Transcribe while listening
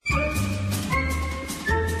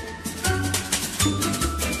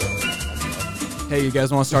Hey, you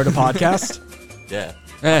guys want to start a podcast? Yeah.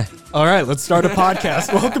 All right, let's start a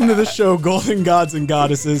podcast. Welcome to the show, Golden Gods and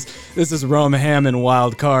Goddesses. This is Rum, Ham, and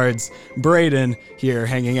Wild Cards. Braden here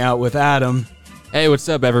hanging out with Adam. Hey, what's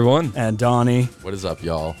up, everyone? And Donnie. What is up,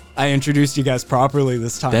 y'all? I introduced you guys properly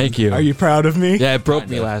this time. Thank you. Are you proud of me? Yeah, it broke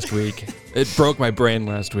me last week. It broke my brain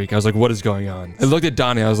last week. I was like, what is going on? I looked at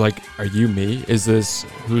Donnie. I was like, are you me? Is this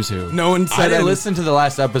who's who? No one I said didn't it. listen to the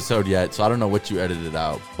last episode yet, so I don't know what you edited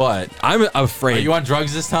out. But I'm are afraid. you on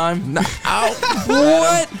drugs this time? No.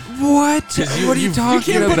 What? What? What are you You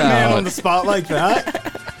talking can't put a man on about? the spot like that.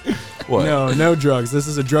 What? No drugs. This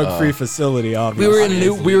is a drug-free facility, We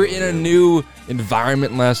obviously. were in a new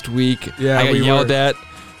environment last week. Yeah, I got we yelled were. at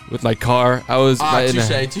with my car. I was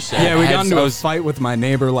Touche. Yeah, we I got had- into I a was- fight with my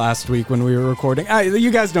neighbor last week when we were recording.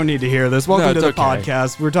 You guys don't need to hear this. Welcome No, to the it's okay.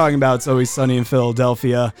 podcast. We're talking about It's Always Sunny in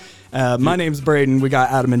Philadelphia. My name's Braden. We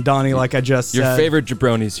got Adam and Donnie, like I just Your said. favorite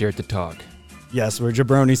jabronis here to talk. Yes, we're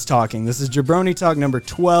Jabronis Talking. This is Jabroni Talk number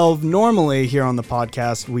 12. Normally, here on the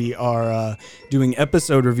podcast, we are doing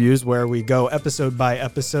episode reviews where we go episode by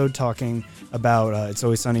episode talking about It's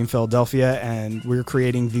Always Sunny in Philadelphia, and we're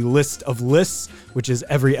creating the list of lists, which is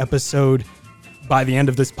every episode. By the end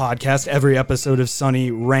of this podcast, every episode of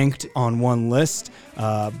Sunny ranked on one list.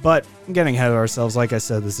 But I'm getting ahead of ourselves. Like I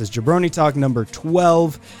said, this is Jabroni Talk number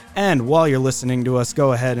 12. And while you're listening to us,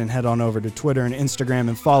 go ahead and head on over to Twitter and Instagram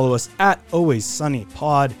and follow us at Always Sunny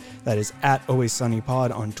Pod. That is at Always Sunny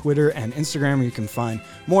Pod on Twitter and Instagram, where you can find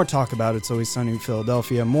more talk about It's Always Sunny in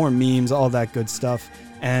Philadelphia, more memes, all that good stuff.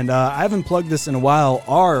 And I haven't plugged this in a while,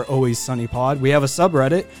 our Always Sunny Pod. We have a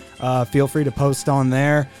subreddit. Feel free to post on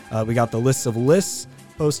there. We got the list of lists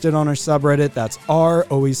posted on our subreddit. That's our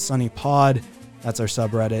Always Sunny Pod. That's our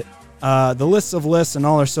subreddit. The lists of lists and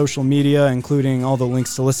all our social media, including all the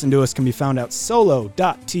links to listen to us, can be found at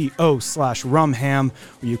solo.to/rumham,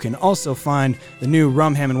 where you can also find the new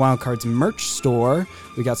Rum, Ham, and Wild Cards merch store.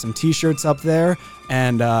 We got some t-shirts up there,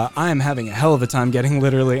 and I am having a hell of a time getting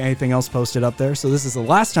literally anything else posted up there. So this is the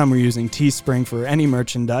last time we're using Teespring for any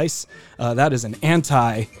merchandise. That is an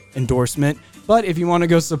anti-endorsement. But if you want to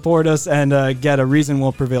go support us and get a Reason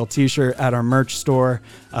Will Prevail t-shirt at our merch store,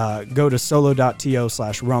 go to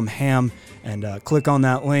solo.to/rumham and click on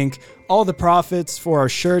that link. All the profits for our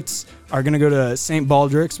shirts are going to go to St.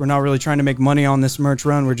 Baldrick's. We're not really trying to make money on this merch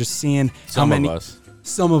run. We're just seeing how many...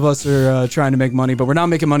 Some of us are trying to make money, but we're not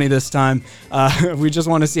making money this time. We just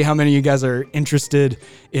want to see how many of you guys are interested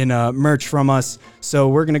in merch from us. So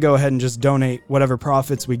we're going to go ahead and just donate whatever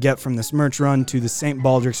profits we get from this merch run to the St.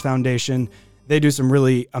 Baldrick's Foundation. They do some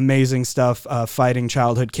really amazing stuff fighting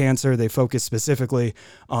childhood cancer. They focus specifically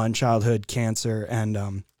on childhood cancer,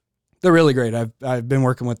 and they're really great. I've been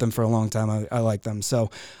working with them for a long time. I like them. So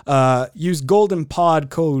use Golden Pod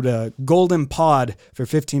code Golden Pod for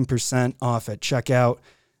 15% off at checkout.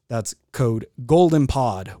 That's code Golden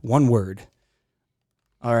Pod, one word.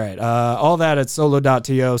 All right. All that at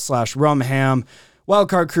solo.to/rumham.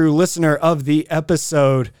 Wildcard Crew listener of the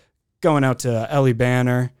episode, going out to Ellie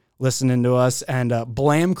Banner, listening to us, and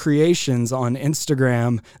Blam Creations on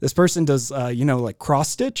Instagram. This person does, like cross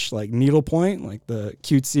stitch, like needlepoint, like the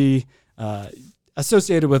cutesy,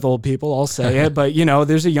 associated with old people, I'll say it, but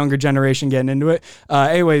there's a younger generation getting into it.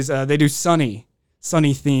 Anyways, they do sunny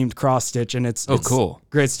themed cross stitch, and it's Cool.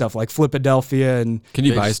 Great stuff like Flipadelphia. And Can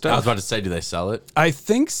you buy I was stuff? about to say, do they sell it? I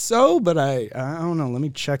think so, but I don't know. Let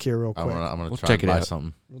me check here real quick. I'm gonna We'll try check and it buy out.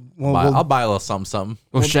 something. Well, I'll buy a little something.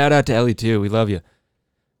 Well, shout out to Ellie, too. We love you.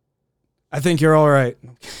 I think you're all right.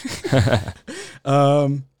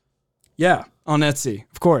 Yeah, on Etsy,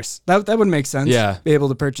 of course. That would make sense. Yeah. Be able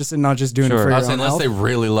to purchase it, not just doing it Sure. for I your was saying, own unless health. they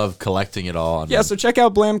really love collecting it all. Yeah, so check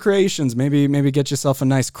out Blam Creations. Maybe get yourself a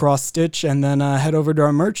nice cross stitch, and then head over to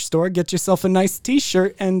our merch store, get yourself a nice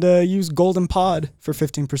t-shirt, and use Golden Pod for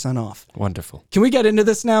 15% off. Wonderful. Can we get into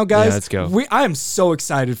this now, guys? Yeah, let's go. I am so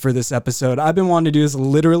excited for this episode. I've been wanting to do this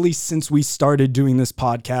literally since we started doing this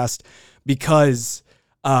podcast, because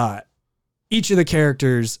each of the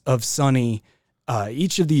characters of Sunny,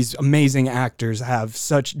 each of these amazing actors have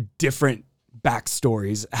such different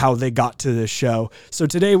backstories, how they got to this show. So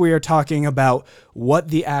today we are talking about what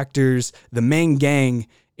the actors, the main gang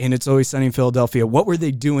in It's Always Sunny in Philadelphia, what were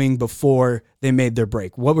they doing before they made their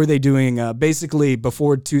break? What were they doing basically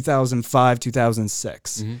before 2005,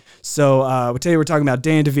 2006? So today we're talking about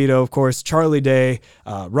Dan DeVito, of course, Charlie Day,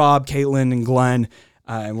 Rob, Caitlin, and Glenn,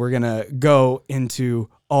 and we're going to go into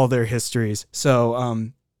all their histories.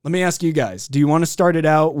 So let me ask you guys, do you want to start it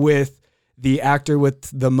out with the actor with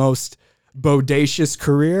the most bodacious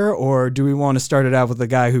career, or do we want to start it out with the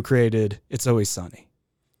guy who created It's Always Sunny?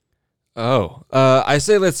 I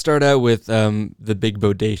say let's start out with the big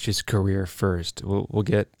bodacious career first. We'll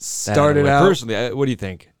get Started out out- personally. What do you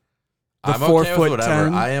think? The I'm 4 okay foot with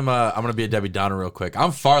whatever. 10. I'm gonna be a Debbie Downer real quick.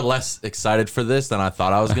 I'm far less excited for this than I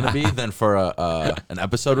thought I was gonna be than for an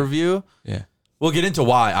episode review. Yeah. We'll get into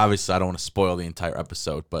why. Obviously, I don't want to spoil the entire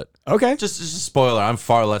episode, but Okay. just a spoiler. I'm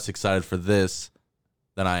far less excited for this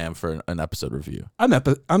than I am for an episode review. I'm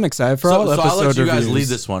excited for all So episode I'll let you guys reviews. lead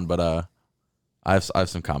this one, but I have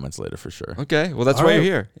some comments later for sure. Okay. Well, that's All why right. you're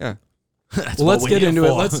here. Yeah. Well, let's get into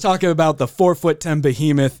it. Let's talk about the 4 foot 10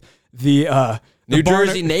 behemoth, the New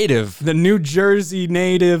Jersey native. the New Jersey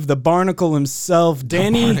native, the Barnacle himself,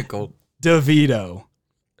 Danny Barnacle. DeVito.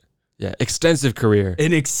 Yeah. Extensive career.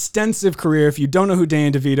 An extensive career. If you don't know who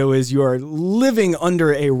Danny DeVito is, you are living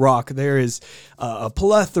under a rock. There is a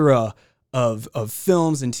plethora of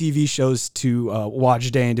films and TV shows to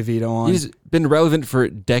watch Danny DeVito on. He's been relevant for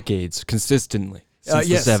decades, consistently since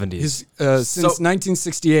yes, the 70s. Since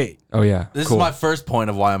 1968. Oh yeah. This cool. is my first point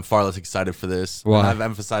of why I'm far less excited for this. Why? And I've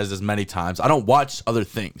emphasized this many times. I don't watch other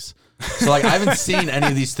things. So like I haven't seen any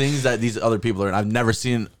of these things that these other people are in. I've never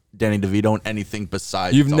seen Danny DeVito in anything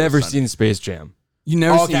besides You've It's Always never Sunny. seen Space Jam. You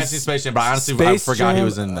never Oh, okay, I've seen Space Jam, but I honestly I Space forgot he Jam,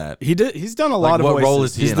 was in that. He's done a Like, lot of what voices. role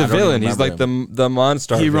is he He's in? the I don't villain. even He's like remember the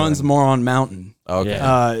monster. He villain. runs Moron Mountain. Okay.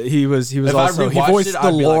 Yeah. He was If I also he rewatched voiced it, the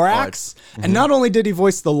I'd be like, Lorax, and not only did he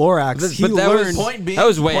voice the Lorax, But he that was learned Point being, That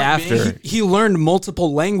was way point after. being- he learned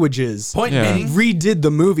multiple languages. Point Yeah. being, Redid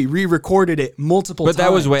the movie, re-recorded it multiple But times.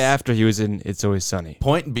 that was way after he was in It's Always Sunny.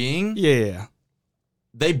 point being, Yeah.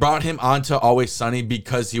 they brought him onto Always Sunny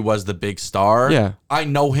because he was the big star. Yeah. I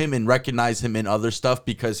know him and recognize him in other stuff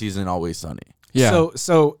because he's in Always Sunny. Yeah. So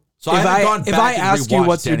So I haven't gone if back I and ask you rewatched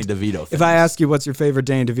what's your Danny DeVito if things. I ask you what's your favorite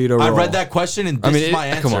Danny DeVito role, I read that question and this mean, is my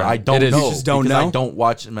come answer. on. I don't It is. know. You just don't because know? I don't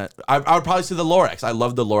watch him. I would probably say the Lorax. I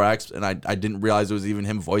love the Lorax, and I didn't realize it was even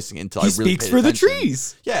him voicing it until He I really speaks paid for the attention.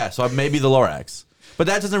 trees. Yeah, so maybe the Lorax. But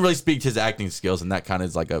that doesn't really speak to his acting skills, and that kind of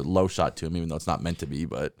is like a low shot to him, even though it's not meant to be.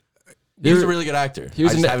 But he's a really good actor. I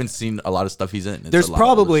was just an- haven't seen a lot of stuff he's in. It's There's a lot of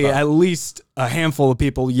older probably stuff. at least a handful of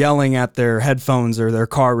people yelling at their headphones or their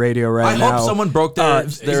car radio right I now. hope someone broke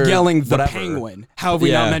their yelling the whatever. Penguin. How have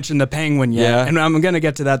we Yeah. not mentioned the Penguin yet? Yeah. And I'm going to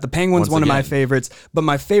get to that. The Penguin's Once one of my again. favorites, but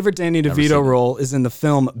my favorite Danny seen DeVito it. role is in the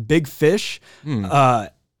film Big Fish. Tim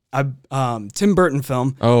Burton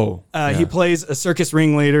film. Oh. He plays a circus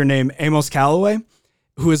ringleader named Amos Calloway,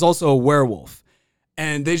 who is also a werewolf.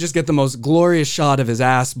 And they just get the most glorious shot of his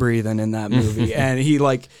ass breathing in that movie. And he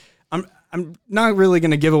I'm not really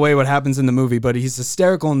going to give away what happens in the movie, but he's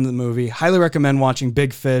hysterical in the movie. Highly recommend watching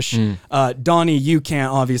Big Fish. Donnie, you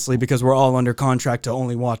can't obviously because we're all under contract to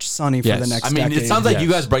only watch Sunny for Yes. the next I mean, decade. it sounds like Yes. you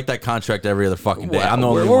guys break that contract every other fucking day. I'm the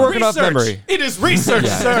we're only one. working off memory. It is research,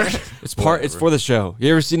 sir. It's for the show.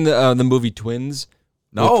 You ever seen the movie Twins?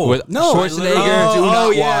 No. With No, Schwarzenegger, do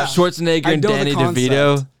not yeah. watch. Schwarzenegger I and know the Danny concept.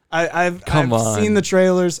 DeVito. I've Come on. seen the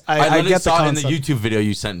trailers. I I literally get the saw it in the concept. YouTube video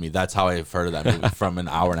you sent me. That's how I've heard of that movie from an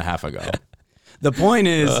hour and a half ago. The point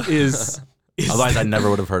is Otherwise, I never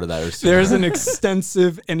would have heard of that. Or seen there's that. an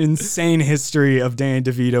extensive and insane history of Danny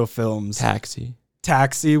DeVito films. Taxi.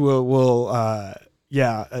 Taxi will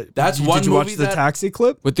That's did one you watch movie the that- Taxi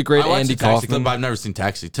clip? With the great I watched Andy the Taxi Kaufman. clip, but I've never seen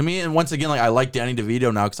Taxi. To me, and once again, like I like Danny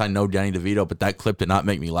DeVito now because I know Danny DeVito, but that clip did not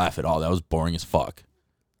make me laugh at all. That was boring as fuck.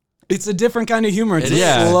 It's a different kind of humor. It's It is.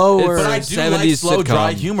 a slower. But I It's do 70s like slow,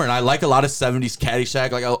 dry sitcom. humor, and I like a lot of 70s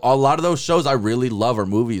Caddyshack. Like a lot of those shows I really love or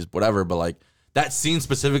movies, whatever. But like that scene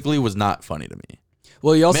specifically was not funny to me.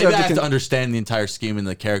 well, you also Maybe I have have to. to understand the entire scheme and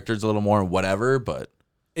the characters a little more and whatever. But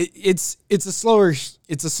It's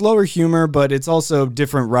a slower humor, but it's also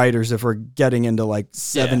different writers. If we're getting into like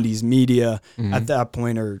 70s media at that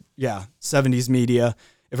point, or 70s media.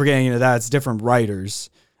 If we're getting into that, it's different writers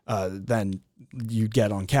than you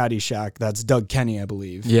get on Caddyshack. That's Doug Kenny, I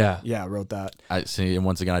believe. Yeah. wrote that. I see, and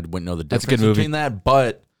once again, I wouldn't know the That's a difference good movie. between that.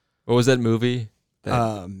 But What was that movie?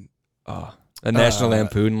 A National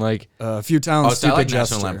Lampoon, like Futile and I Stupid like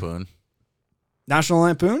Gesture. National Lampoon. National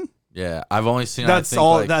Lampoon? Yeah, I've only seen. That's I think,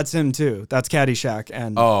 all. Like, that's him too. That's Caddyshack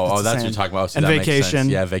and oh, it's the that's what same. you're talking about. Oh, so and that makes Vacation. sense.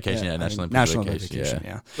 Yeah, Vacation. Yeah, National Lampoon National Vacation.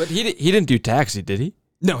 Yeah. but he didn't do Taxi, did he?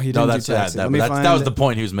 No, he No, didn't that's do Taxi. that. Let me That find was it. the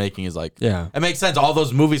point he was making. Is like, Yeah. it makes sense. All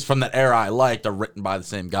those movies from that era I liked are written by the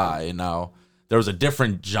same guy, and now there was a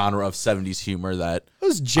different genre of 70s humor that It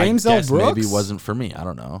was James I L. guess Brooks. maybe wasn't for me. I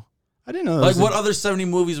don't know. I didn't know. That Like, was a- what other 70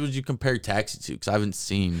 movies would you compare Taxi to? Because I haven't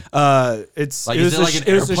seen. It's Like, it is was it a like sh- an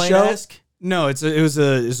it was a show. airplane-esque? No, it was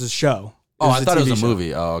a show. Oh, I thought it was TV a show.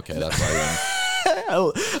 movie. Oh, okay, that's why.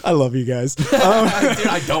 I love you guys. Dude,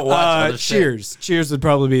 I don't watch other shit. Cheers. Cheers would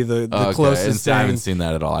probably be the Okay, closest I haven't thing. seen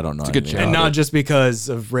that at all. I don't know. a good anything show. And about not it. just because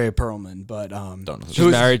of Rhea Perlman, but Don't know. She's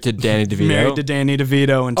Who's- married to Danny DeVito. married to Danny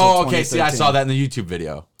DeVito until Oh, okay. See, I 2013. saw that in the YouTube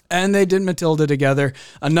video. And they did Matilda together.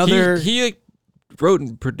 Another He like, wrote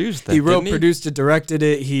and produced that. he wrote, didn't produced it, directed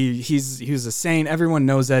it. He was a saint. Everyone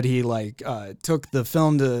knows that he took the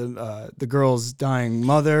film to the girl's dying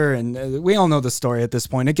mother, and we all know the story at this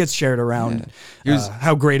point. It gets shared around He was-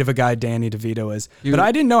 how great of a guy Danny DeVito is. He But was-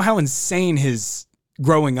 I didn't know how insane his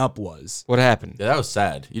growing up was. What happened? Yeah, that was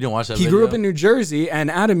sad. You didn't watch that He video? grew up in New Jersey,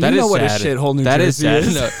 and Adam, That you know is what sad. a shithole New That Jersey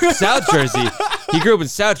is sad. is. No, South Jersey. He grew up in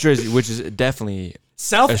South Jersey, which is definitely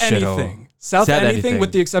South a shithole. anything. South South anything, anything.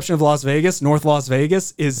 with the exception of Las Vegas. North Las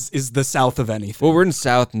Vegas is the south of anything. well, we're in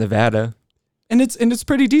South Nevada. And it's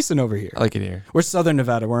pretty decent over here. I like it here. We're Southern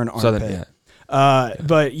Nevada. We're in armpit. Southern, yeah.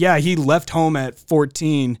 But yeah, he left home at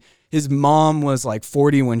 14. His mom was like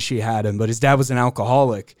 40 when she had him, but his dad was an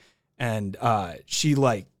alcoholic, and she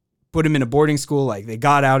like put him in a boarding school. Like they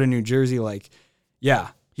got out in New Jersey. Like, yeah,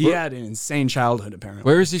 he had an insane childhood apparently.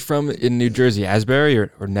 Where is he from in New Jersey? Asbury or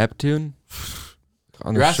Neptune?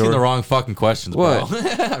 On You're asking shore? the wrong fucking questions, What? bro.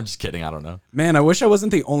 I'm just kidding. I don't know. Man, I wish I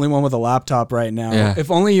wasn't the only one with a laptop right now. Yeah. If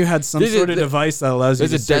only you had some There's a- sort of device that allows you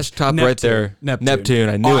There's to a search desktop right there. Neptune.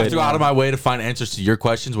 I Oh, knew I have it. to go out of my way to find answers to your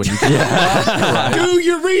questions when you can. Do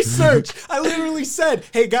your research. I literally said,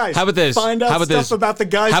 "Hey guys, How about this? Find out How about stuff this? about the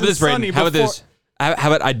guys." How about in this, Brayden? Sunny How about before- this? How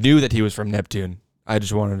about I knew that he was from Neptune. I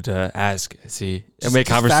just wanted to ask, see, and make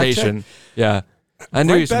just fact conversation. Yeah. I knew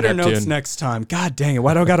he Write was from better Neptune. notes next time. God dang it!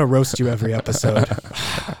 Why do I gotta roast you every episode?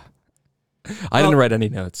 I didn't write any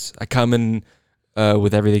notes. I come in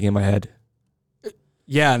with everything in my head.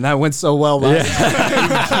 Yeah, and that went so well last.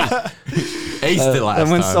 Aced it last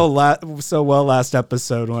That went time. so well last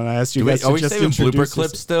episode when I asked you guys Are to we just saving introduce blooper yourself.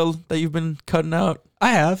 clips still that you've been cutting out?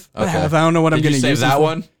 I have. I Okay. have. I don't know what I'm Did going you to save use that it for.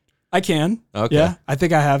 one? I can. Okay. Yeah, I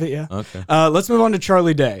think I have it. Yeah. Okay. Let's move on to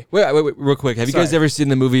Charlie Day. Wait, real quick. Have you guys Sorry. ever seen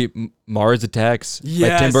the movie Mars Attacks by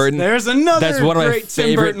Yes, Tim Burton? there's another That's one of my great Tim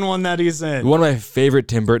favorite- Burton one that he's in. One of my favorite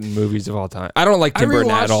Tim Burton movies of all time. I don't like Tim I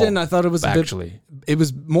Burton rewatched at all. it and I thought it was a bit, actually. it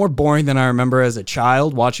was more boring than I remember as a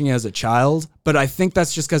child, watching it as a child. But I think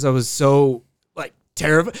that's just because I was so like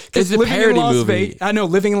terrified. It's a parody movie. I know,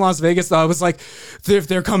 living in Las Vegas, though, I was like, if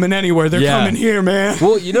they're coming anywhere, they're Yeah. coming here, man.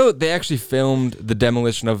 Well, you know, they actually filmed the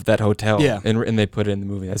demolition of that hotel. Yeah. And they put it in the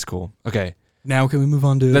movie. That's cool. Okay. Now can we move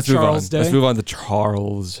on to Let's Charles move Day? on. Let's move on to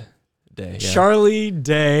Charles Day. Yeah. Charlie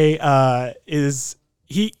Day is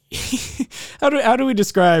he how do we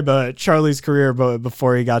describe Charlie's career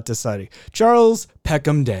before he got to Sunny? Charles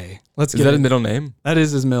Peckham Day. Let's Is get that it. his middle name? That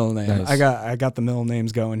is his middle name. Nice. I got the middle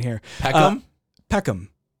names going here. Peckham? Peckham.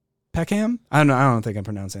 Peckham? I don't know. I don't think I'm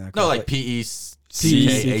pronouncing that No, correctly. like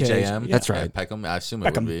P-E-C-K-H-A-M. Yeah. That's right. Peckham. I assume it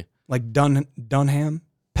Peckham. would be. Like Dunham?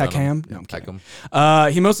 Peckham? No, I'm kidding.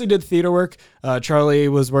 Peckham. He mostly did theater work. Charlie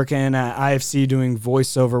was working at IFC doing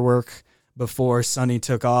voiceover work before Sonny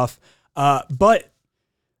took off. But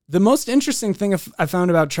the most interesting thing I found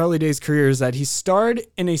about Charlie Day's career is that he starred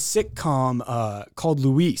in a sitcom called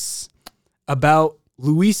Luis about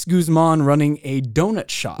Luis Guzman running a donut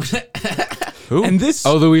shop. Who? And this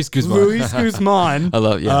Luis Guzman. Luis Guzman. I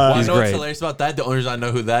love. Yeah, Well, I he's know what's great. hilarious about that? The only reason I know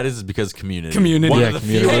who that is because Community. Community. One Yeah, of the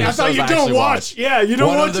Community. few Hey, other I thought shows you actually don't watch. Yeah, you don't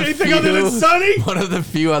One of watch the anything other than few- Sunny? One of the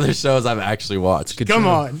few other shows I've actually watched. Good Come show.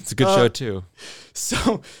 on. It's a good show too.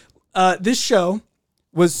 So this show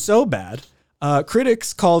was so bad.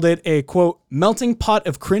 Critics called it a, quote, melting pot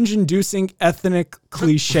of cringe-inducing ethnic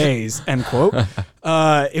cliches, end quote.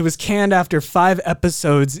 It was canned after 5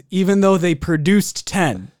 episodes, even though they produced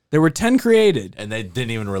 10. There were 10 created. And they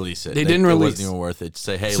didn't even release it. They didn't It release. wasn't even worth it.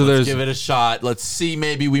 Say, hey, So let's there's- give it a shot. Let's see.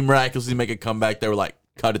 Maybe we miraculously make a comeback. They were like,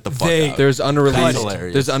 cut it the fuck They- out. There's That's unreleased.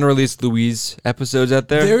 hilarious. There's unreleased Louise episodes out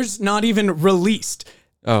there. There's not even released.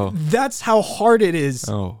 Oh, That's how hard it is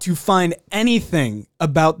Oh. to find anything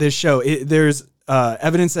about this show. There's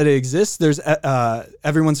evidence that it exists. There's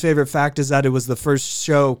everyone's favorite fact is that it was the first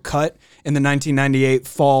show cut in the 1998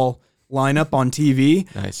 fall lineup on TV.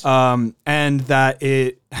 Nice. And that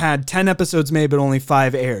it had 10 episodes made, but only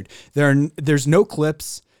 5 aired. There's no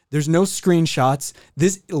clips. There's no screenshots.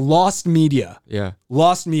 This lost media. yeah.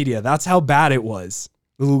 Lost media. That's how bad it was.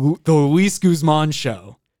 The Luis Guzman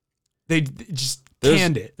show. They just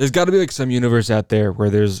canned it. There's got to be like some universe out there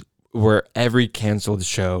where every canceled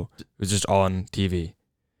show was just on TV,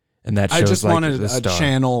 and that I show's just like wanted the a star.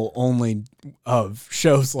 channel only of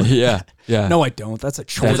shows like Yeah, yeah. No, I don't. That's a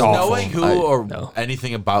choice. That's Does awful. knowing who I- or no.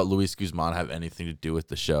 anything about Luis Guzman have anything to do with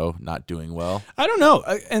the show not doing well? I don't know.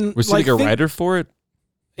 And Was he like a think- writer for it?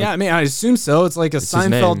 Yeah, I mean, I assume so. It's like a It's his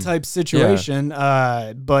Seinfeld name. type situation.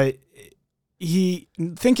 But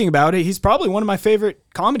thinking about it, he's probably one of my favorite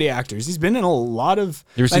comedy actors. He's been in a lot of.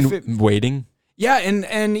 You ever my seen Waiting? Yeah,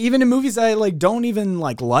 and even in movies I don't even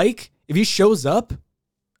like, if he shows up,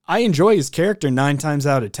 I enjoy his character 9 times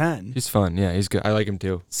out of 10. He's fun. Yeah, he's good. I like him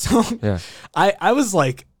too. So Yeah. I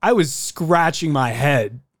was scratching my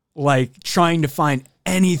head, trying to find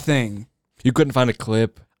anything. You couldn't find a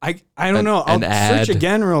clip, I don't know. I'll an ad, search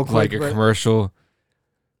again real quick. like a but commercial.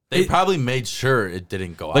 They probably made sure it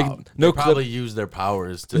didn't go Like, out. no They probably used their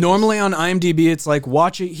powers to normally on IMDb, it's like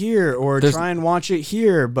watch it here or There's- try and watch it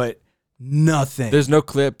here, but nothing. There's no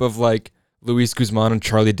clip of like Luis Guzman and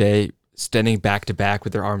Charlie Day standing back to back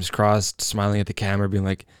with their arms crossed, smiling at the camera, being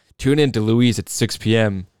like, "Tune in to Luis at 6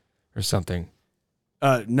 p.m." or something.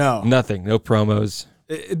 No. Nothing. No promos.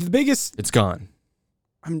 The biggest. It's gone.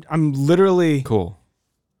 I'm literally. Cool.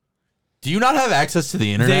 Do you not have access to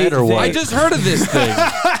the internet or they- what? I just heard of this thing.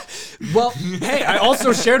 Well, hey, I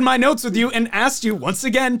also shared my notes with you and asked you once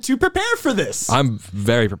again to prepare for this. I'm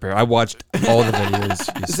very prepared. I watched all the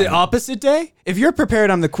videos. you Is sent. it opposite day? If you're prepared,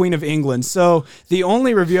 I'm the Queen of England. So the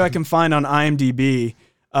only review I can find on IMDb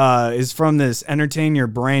is from this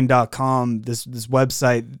entertainyourbrain.com, this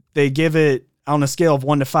website. They give it, on a scale of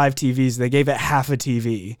 1 to 5 TVs, they gave it half a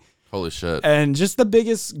TV. Holy shit. And just the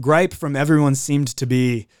biggest gripe from everyone seemed to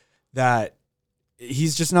be that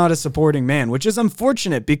he's just not a supporting man, which is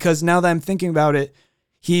unfortunate because now that I'm thinking about it,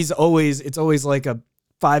 it's always like a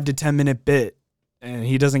 5 to 10 minute bit and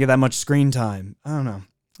he doesn't get that much screen time. I don't know.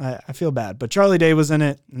 I feel bad, but Charlie Day was in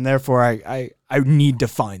it and therefore I need to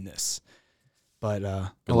find this. But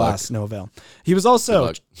alas, no avail. He was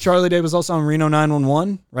also, Charlie Day was also on Reno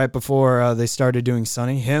 911 right before they started doing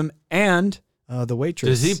Sunny. Him and the waitress.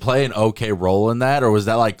 Does he play an okay role in that, or was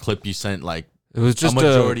that like clip you sent like It was just a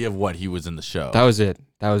majority of what he was in the show? That was it.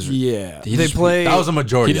 That was Yeah. He They just- play That was a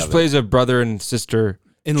majority He just of plays a brother and sister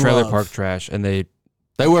In trailer love. park trash, and they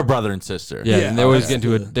They were brother and sister. yeah, Yeah, and they always okay.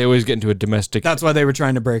 get into a domestic. That's why they were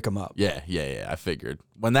trying to break him up. Yeah. I figured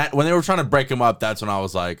when they were trying to break him up, that's when I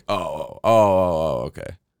was like, oh,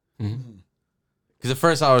 okay. Mhm. Because at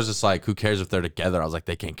first I was just like, who cares if they're together? I was like,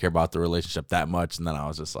 they can't care about the relationship that much. And then I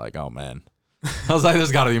was just like, oh man, I was like,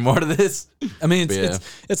 there's got to be more to this. I mean, But yeah.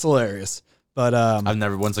 it's hilarious, but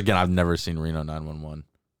I've never seen Reno 911.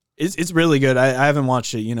 it's really good. I haven't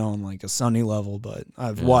watched it, on like a Sunny level, but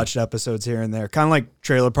I've watched episodes here and there, kind of like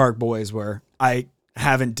Trailer Park Boys, where I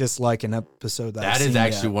haven't disliked an episode that I've That is seen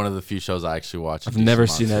actually yet. one of the few shows I actually watch. I've never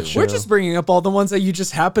seen that show. We're just bringing up all the ones that you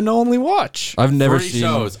just happen to only watch. I've never 3 seen.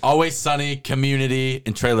 shows: Always Sunny, Community,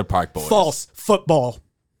 and Trailer Park Boys. False football.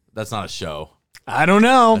 That's not a show. I don't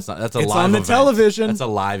know. That's a it's live on the event. television. That's a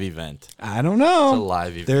live event. I don't It's a know.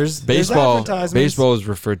 live event. There's Baseball. advertisements. Baseball is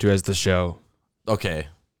referred to as the show. Okay,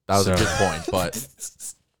 that was a So- good point, but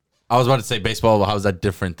I was about to say baseball. How is that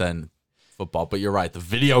different than football? But you're right. The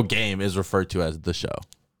video game is referred to as the show.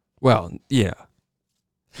 Well, yeah.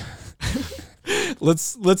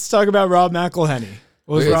 Let's talk about Rob McElhenney.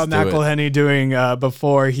 What was Let's Rob do it. McElhenney doing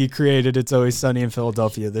before he created It's Always Sunny in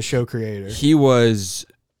Philadelphia, the show creator? He was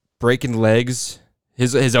breaking legs,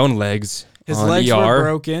 his own legs. His on legs ER. were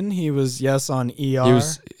broken. He was, on ER.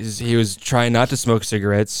 He was trying not to smoke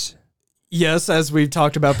cigarettes. Yes, as we've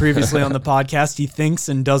talked about previously on the podcast, he thinks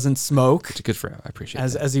and doesn't smoke. It's good for him. I appreciate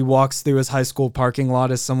As that. as he walks through his high school parking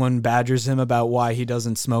lot, as someone badgers him about why he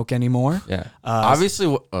doesn't smoke anymore. Yeah.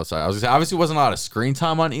 Obviously, obviously wasn't a lot of screen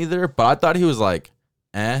time on either. But I thought he was like,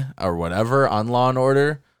 or whatever on Law and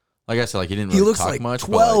Order. Like I said, like he didn't really He looks talk like much.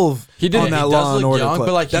 but, like, 12 He did- on he that does Law and look Order young, clip.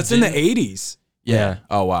 but, like, he That's in the didn't- 80s. Yeah.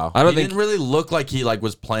 Oh wow. I don't he think- didn't really look like he like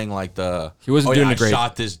was playing like the. He wasn't doing I a great-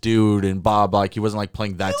 shot this dude and Bob. Like he wasn't like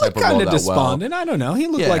playing that type of role Kind that of despondent. I don't know. He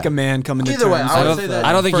looked Yeah. like a man coming to Either way, terms. I I would don't, say that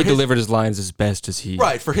I don't think for he his- delivered his lines as best as he. well.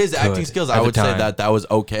 Right for his acting could skills, at I the would say time. that was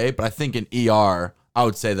okay. But I think in ER, I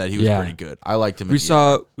would say that he was Yeah. pretty good. I liked him. We in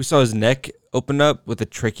saw his neck open up with a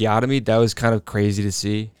tracheotomy. That was kind of crazy to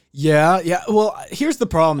see. Yeah. Well, here's the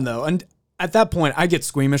problem though, and at that point, I get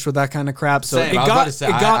squeamish with that kind of crap. So Same. it I was about got to say,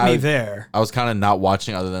 it got me I- there. I was kind of not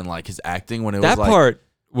watching other than like his acting when it That was like part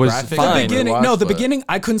was graphic. fine. Beginning, watch, no, the but- beginning,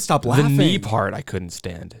 I couldn't stop The laughing. knee part I couldn't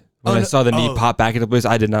stand. When Oh, I no- saw the knee oh. pop back into place,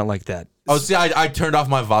 I did not like that. Oh, see, I turned off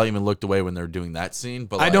my volume and looked away when they were doing that scene.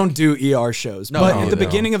 But I like, don't do ER shows, No, but no, at the no.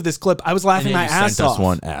 beginning of this clip, I was And laughing then my you ass sent us off.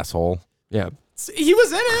 one asshole. Yeah. He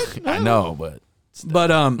was in it. I know, but But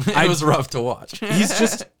it was rough to watch. he's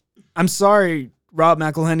just. I'm sorry, Rob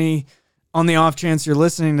McElhenney. On the off chance you're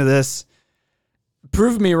listening to this,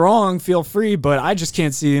 prove me wrong. Feel free, but I just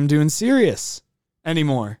can't see him doing serious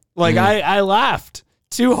anymore. Like I laughed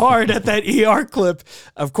too hard at that ER clip,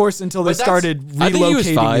 of course, until they But started I think he was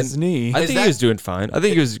relocating fine. his knee. I think he was doing fine. I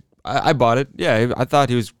think he was. I bought it. Yeah, I thought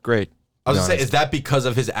he was great. I was to gonna be say, is honest. that because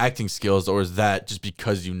of his acting skills, or is that just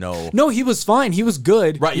because you know? No, he was fine. He was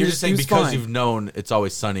good. Right, He you're was- just he saying was because fine. you've known It's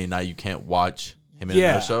Always Sunny, and now you can't watch him in Yeah.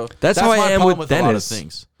 another show. That's how I my am problem with a lot of Dennis.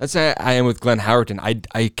 things. That's how I am with Glenn Howerton.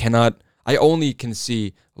 I cannot. I only can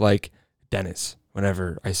see like Dennis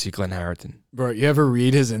whenever I see Glenn Howerton. Bro, you ever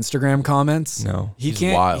read his Instagram comments? No. He He's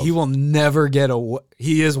can't. wild. He will never get a.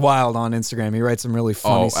 He is wild on Instagram. He writes some really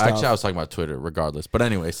funny Oh, stuff. actually, I was talking about Twitter, regardless. But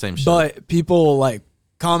anyway, same shit. But people like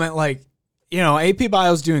comment like, AP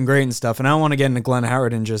Bio's doing great and stuff, and I don't want to get into Glenn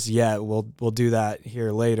Howerton just yet. We'll do that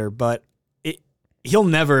here later. But he'll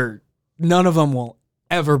never. None of them will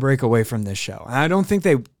ever break away from this show, and I don't think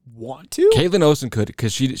they want to. Caitlin Olsen could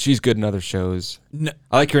because she's good in other shows. No,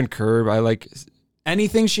 I like her in Curb. I like.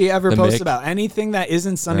 anything she ever The posts Mick. about, anything that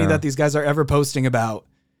isn't Sunny Yeah. that these guys are ever posting about,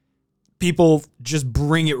 people just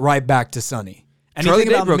bring it right back to Sunny. Charlie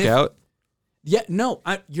Anything Day broke out. Yeah, no,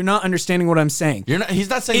 you're not understanding what I'm saying.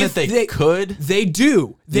 He's not saying If that they could. They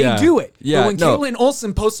do. They Yeah. do it. Yeah, But when no. Caitlin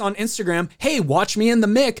Olsen posts on Instagram, hey, watch me in the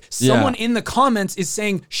Mick, someone in the comments is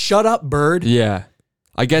saying, shut up, bird. Yeah,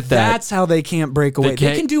 I get that. That's how they can't break away. They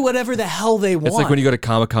can't- can do whatever the hell they want. It's like when you go to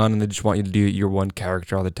Comic-Con and they just want you to do your one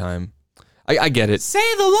character all the time. I get it. Say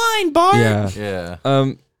the line, Bart. Yeah.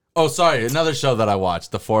 Yeah. Oh, sorry. Another show that I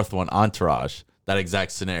watched, the fourth one, Entourage. That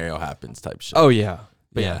exact scenario happens type shit. Oh yeah.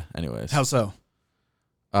 But yeah. Anyways. How so?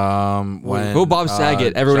 When Well, Bob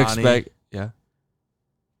Saget. Everyone Johnny- expect. Yeah.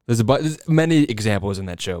 There's many examples in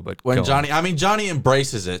that show, but When go on. Johnny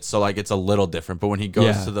embraces it, so like it's a little different. But when he goes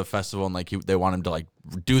Yeah. to the festival and like they want him to like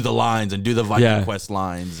do the lines and do the Viking Yeah. Quest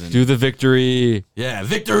lines and do the victory. yeah,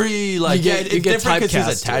 victory. Like You get- yeah, you it's get different because he's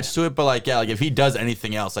typecasted. attached to it. But like yeah, like if he does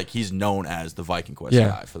anything else, like he's known as the Viking Quest Yeah,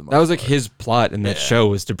 guy for the most that was like part. his plot in that Yeah. show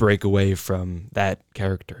was to break away from that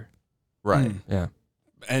character. right. Yeah,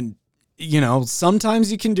 And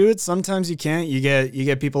sometimes you can do it, sometimes you can't. You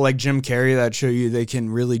get people like Jim Carrey that show you they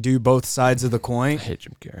can really do both sides of the coin. I hate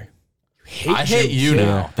Jim Carrey. I hate you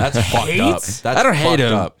now. That's fucked up. Hates? That's I don't hate fucked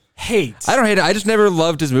him. up. Hate. I don't hate it. I just never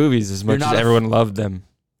loved his movies as much not as a- everyone loved them.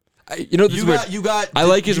 This is weird. You got. I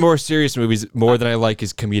like his more serious movies more than I like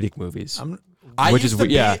his comedic movies. I which used is to we-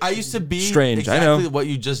 be, yeah. I used to be Strange, I exactly know. what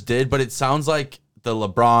you just did, but it sounds like the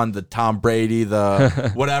LeBron, the Tom Brady,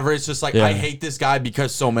 the whatever. It's just like Yeah. I hate this guy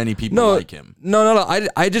because so many people no, like him. No.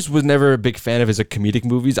 I just was never a big fan of his comedic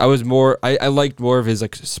movies. I was more. I liked more of his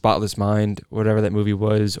Spotless Mind, whatever that movie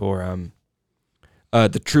was, or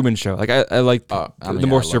the Truman Show. Like I liked I mean, the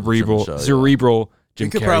more I love The Truman cerebral, Show, yeah. cerebral. Jim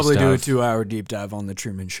We could Carrey probably do a stuff. 2-hour deep dive on the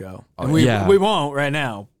Truman Show. Oh, And we yeah. we won't right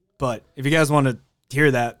now, but if you guys want to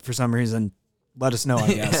hear that for some reason, let us know,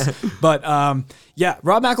 I guess. But yeah,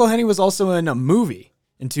 Rob McElhenney was also in a movie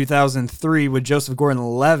in 2003 with Joseph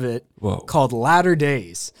Gordon-Levitt Whoa. called Latter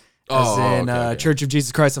Days, as in okay. Church of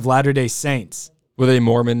Jesus Christ of Latter-day Saints. Were they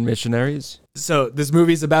Mormon missionaries? So this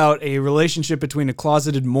movie's about a relationship between a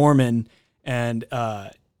closeted Mormon and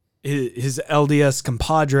his LDS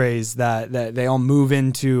compadres that they all move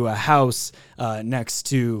into a house next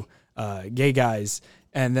to gay guys,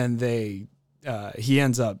 and then he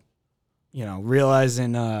ends up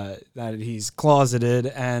realizing that he's closeted,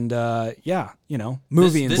 and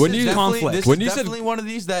movie and This When is you- definitely- conflict. This When is you said- definitely one of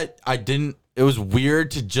these that I didn't. It was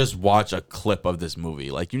weird to just watch a clip of this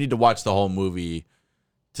movie. Like you need to watch the whole movie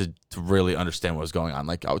to really understand what was going on.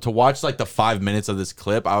 Like to watch like the 5 minutes of this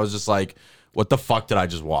clip, I was just like, "What the fuck did I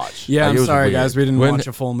just watch?" Yeah, Like, I'm it was sorry, weird. guys. We didn't When- watch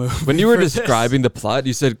a full movie. When you were for this. describing the plot,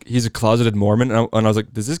 you said he's a closeted Mormon, and I was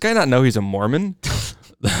like, does this guy not know he's a Mormon?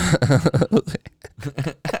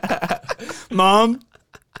 Mom,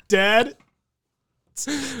 Dad,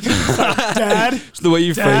 Dad, It's the way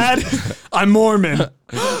you Dad, phrased I'm Mormon.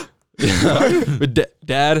 it.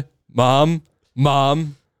 Dad, mom,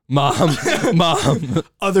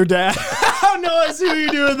 Other dad. Oh no, I see what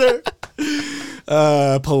you're doing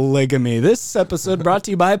there. Polygamy. This episode brought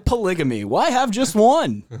to you by Polygamy. Why have just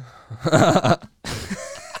one?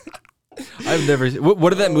 I've never. What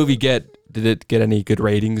did that movie get? Did it get any good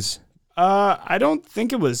ratings? I don't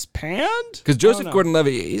think it was panned. Because Joseph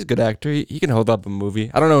Gordon-Levitt, he's a good actor. He can hold up a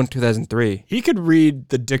movie. I don't know in 2003. He could read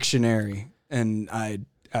the dictionary, and I'd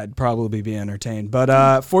probably be entertained. But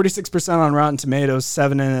 46% on Rotten Tomatoes,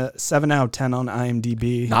 7 out of 10 on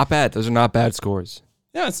IMDb. Not bad. Those are not bad scores.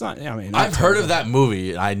 Yeah, it's not. I mean, I've heard of that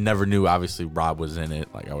movie. I never knew. Obviously, Rob was in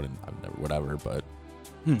it. Like I've never, whatever. But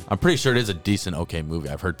I'm pretty sure it is a decent, okay movie.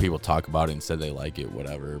 I've heard people talk about it and said they like it,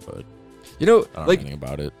 whatever. But You know, I don't know like anything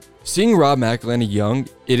about it. seeing Rob McElhenney young,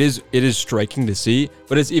 it is striking to see,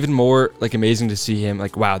 but it's even more like amazing to see him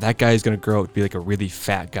like, wow, that guy is gonna grow up to be like a really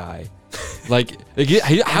fat guy.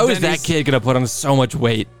 How is that kid gonna put on so much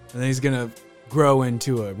weight? And then he's gonna grow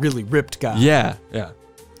into a really ripped guy. Yeah.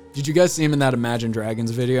 Did you guys see him in that Imagine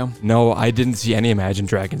Dragons video? No, I didn't see any Imagine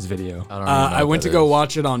Dragons video. I don't even know I what went that to go is.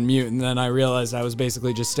 watch it on mute, and then I realized I was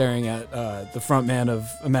basically just staring at the front man of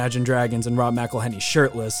Imagine Dragons and Rob McElhenney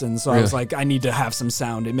shirtless, and so I was Really? like, I need to have some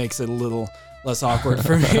sound. It makes it a little less awkward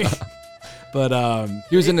for me. But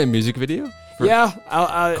He was in a music video? yeah,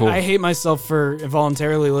 I Cool. hate myself for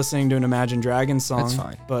involuntarily listening to an Imagine Dragons song. That's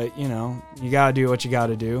fine. But, you know, you gotta do what you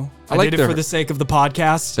gotta do. I like did it their- for the sake of the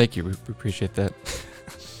podcast. Thank you. We appreciate that.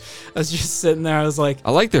 I was just sitting there. I was like,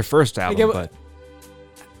 I like their first get album, what-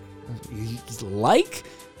 but like?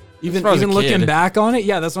 Even when I was a looking kid. back on it,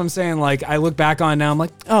 yeah, that's what I'm saying. Like, I look back on it now, I'm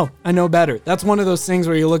like, oh, I know better. That's one of those things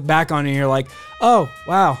where you look back on it and you're like, oh,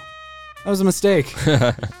 wow, that was a mistake.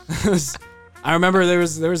 I remember there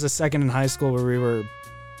was a second in high school where we were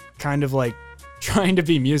kind of like trying to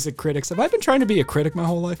be music critics. Have I been trying to be a critic my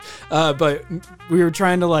whole life? But we were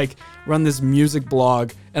trying to like run this music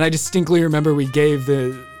blog, and I distinctly remember we gave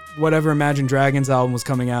the whatever Imagine Dragons album was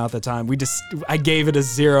coming out at the time. I gave it a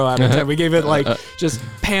 0 out of 10. We gave it like just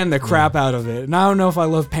pan the crap out of it. And I don't know if I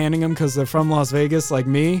love panning them because they're from Las Vegas like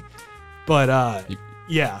me, but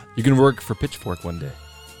yeah. you can work for Pitchfork one day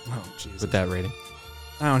Oh Jesus, with that rating.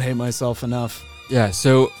 I don't hate myself enough. Yeah,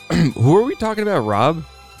 so who are we talking about, Rob?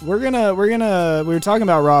 We were talking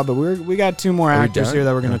about Rob, but we got 2 more Are we actors done? here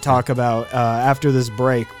that we're gonna Okay. talk about after this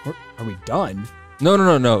break. Are we done? No.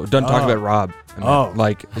 Done talking Oh. about Rob. I mean, Oh.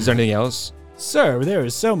 Like, is there anything else? Sir, there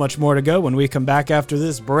is so much more to go. When we come back after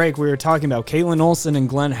this break, we were talking about Caitlin Olsen and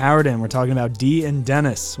Glenn Howerton. We're talking about Dee and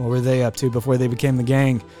Dennis. What were they up to before they became the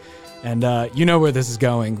gang? And you know where this is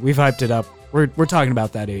going. We've hyped it up. We're talking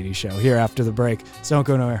about that 80s show here after the break. So don't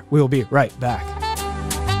go nowhere. We'll be right back.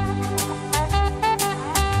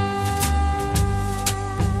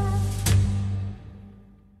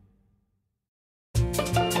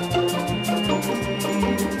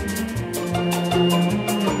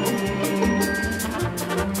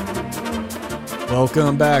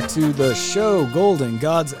 Welcome back to the show, Golden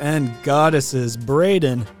Gods and Goddesses.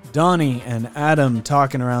 Braden, Donnie, and Adam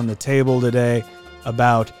talking around the table today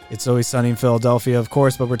about It's Always Sunny in Philadelphia, of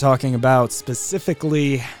course, but we're talking about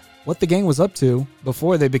specifically what the gang was up to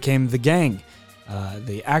before they became the gang.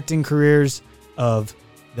 The acting careers of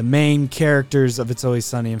the main characters of It's Always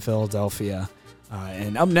Sunny in Philadelphia.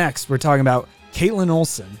 And up next, we're talking about Caitlin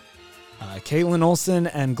Olsen. Caitlin Olsen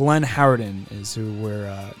and Glenn Howerton is who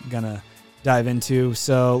we're going to dive into.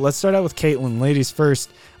 So let's start out with Caitlin. Ladies first.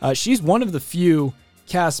 She's one of the few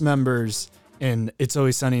cast members in It's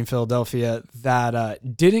Always Sunny in Philadelphia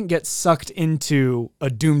that didn't get sucked into a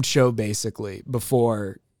doomed show, basically,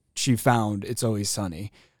 before she found It's Always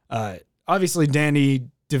Sunny. Obviously, Danny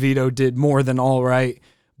DeVito did more than all right,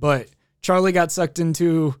 but Charlie got sucked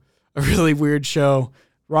into a really weird show.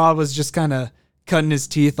 Rob was just kind of cutting his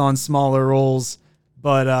teeth on smaller roles,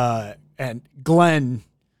 but and Glenn,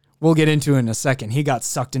 we'll get into in a second. He got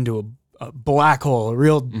sucked into a black hole, a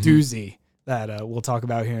real doozy that we'll talk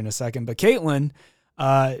about here in a second. But Caitlin,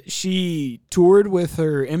 she toured with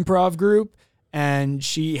her improv group, and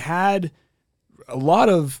she had a lot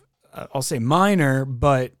of, I'll say minor,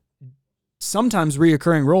 but sometimes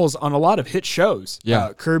reoccurring roles on a lot of hit shows.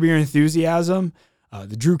 Yeah. Curb Your Enthusiasm,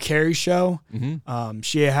 the Drew Carey Show.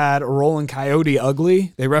 She had a role in Coyote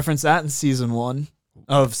Ugly. They referenced that in season 1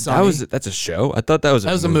 of Sunny. That's a show? I thought that was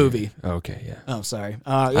a movie. Okay, yeah. Oh, sorry.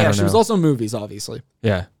 don't Yeah, she was know. also in movies, obviously.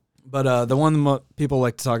 Yeah. But the one people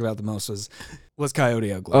like to talk about the most was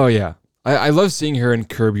Coyote Ugly. Oh, yeah. I love seeing her in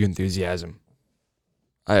Curb Your Enthusiasm.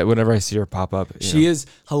 Whenever I see her pop up. She is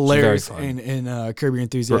hilarious fun. in Curb Your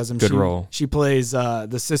Enthusiasm. Good role. She plays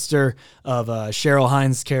the sister of Cheryl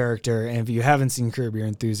Hines' character, and if you haven't seen Curb Your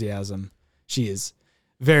Enthusiasm, she is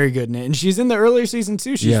very good in it. And she's in the earlier season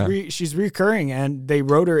too. She's recurring, and they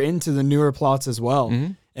wrote her into the newer plots as well.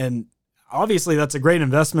 And obviously, that's a great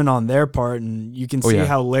investment on their part, and you can see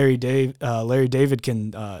how Larry David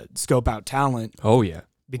can scope out talent. Oh, yeah.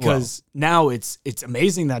 Because now it's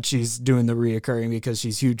amazing that she's doing the reoccurring because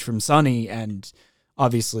she's huge from Sunny and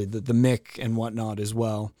obviously the Mick and whatnot as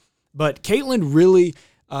well. But Caitlin really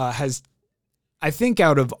has, I think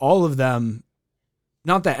out of all of them,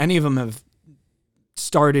 not that any of them have not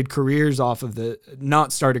started careers off of this,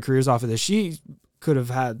 she could have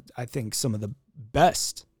had, I think, some of the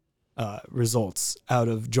best results out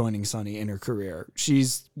of joining Sunny in her career.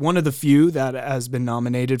 She's one of the few that has been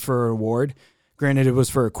nominated for an award. Granted, it was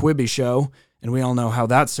for a Quibi show, and we all know how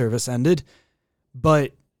that service ended.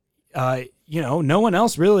 But, no one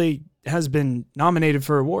else really has been nominated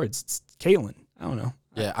for awards. It's Caitlin. I don't know.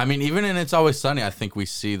 Yeah, I mean, even in It's Always Sunny, I think we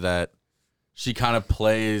see that she kind of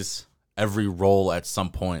plays every role at some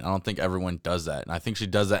point. I don't think everyone does that. And I think she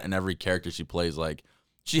does that in every character she plays. Like,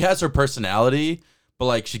 she has her personality, but,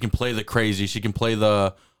 like, she can play the crazy. She can play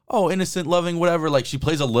the, innocent, loving, whatever. Like, she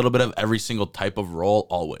plays a little bit of every single type of role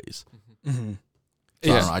always. Mm-hmm.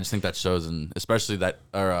 So I don't know. I just think that shows, and especially that,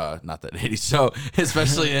 or not that 80s show,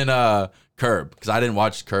 especially in Curb, because I didn't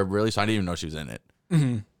watch Curb really, so I didn't even know she was in it.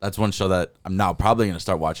 Mm-hmm. That's one show that I'm now probably going to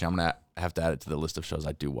start watching. I'm going to have to add it to the list of shows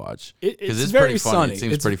I do watch. It's it's very pretty funny. sunny. It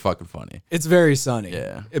seems pretty fucking funny. It's very sunny.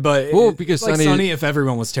 Yeah. But because it's like Sunny- sunny if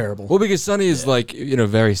everyone was terrible. Well, because Sunny is like,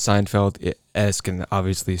 very Seinfeld-esque, and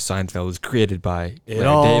obviously Seinfeld was created by It Larry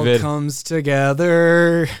all David. comes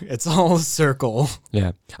together. It's all a circle.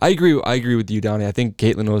 Yeah, I agree with you, Donnie. I think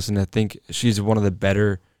Caitlin Olsen, I think she's one of the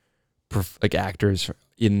better actors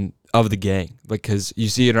of the gang. Like, because you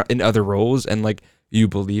see it in other roles, and like you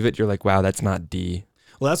believe it. You're like, wow, that's not Dee.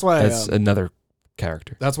 Well, that's why That's another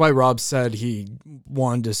character. that's why Rob said he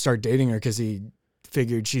wanted to start dating her, because he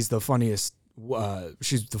figured she's the funniest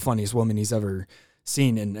woman he's ever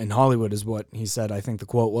seen in Hollywood, is what he said. I think the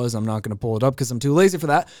quote was. I'm not going to pull it up because I'm too lazy for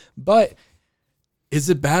that. But is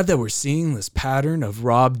it bad that we're seeing this pattern of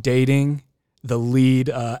Rob dating the lead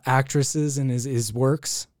actresses in his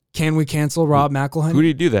works? Can we cancel Rob McElhenney? Who did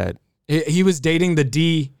he do that? He was dating the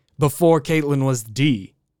D before Caitlyn was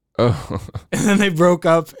D. Oh, And then they broke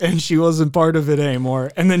up and she wasn't part of it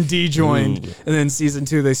anymore. And then D joined. Ooh. And then season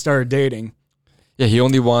 2, they started dating. yeah.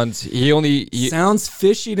 He Sounds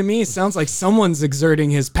fishy to me. Sounds like someone's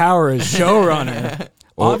exerting his power as showrunner.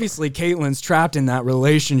 Well- Obviously, Caitlyn's trapped in that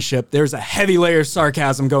relationship. There's a heavy layer of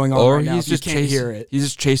sarcasm going on or right now. he's You just can't hear it. He's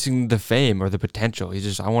just chasing the fame or the potential. He's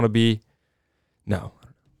just, I want to be. No.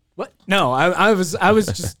 What? No, I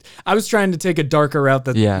was trying to take a darker route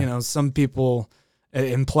that, Yeah. some people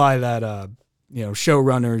imply that,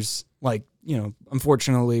 showrunners, like,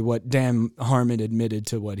 unfortunately what Dan Harmon admitted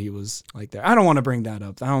to what he was like there. I don't want to bring that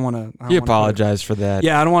up. I don't want to. He apologized for that.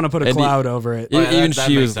 Yeah, I don't want to put a And cloud over it. Yeah. Even that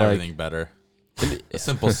she makes was like- everything better. A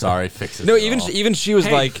simple sorry fixes No, it even all. even she was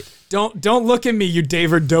Hey, like, don't look at me, you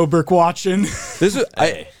David Dobrik watching. this is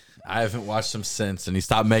I haven't watched him since, and he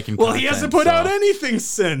stopped making. Well, he content, hasn't put so out anything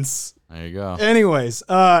since. There you go. Anyways,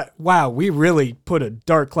 wow, we really put a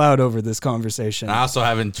dark cloud over this conversation. And I also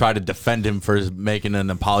haven't tried to defend him for making an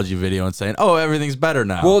apology video and saying, "Oh, everything's better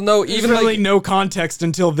now." well, no, There's even really like, no context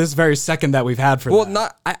until this very second that we've had for well, that.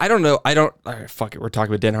 not. I don't know. I don't. Fuck it. We're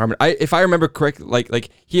talking about Dan Harmon. If I remember correctly, like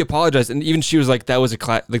he apologized, and even she was like, that was a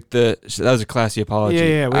that was a classy apology.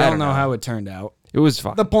 Yeah, we I all don't know how it turned out. it was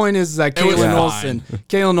fine. The point is that It was Caitlin fine. Olsen,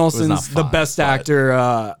 Caitlin Olsen's not the fine, best but- actor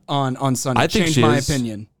on Sunday. I think Changed she my is.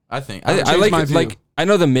 opinion. I think I changed like my it. view. Like I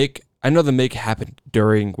know the make happened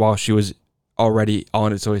while she was already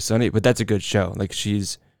on It's Always Sunny, but that's a good show. Like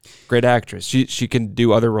she's a great actress. She can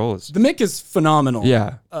do other roles. The Mick is phenomenal.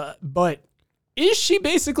 Yeah. But is she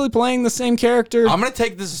basically playing the same character? I'm gonna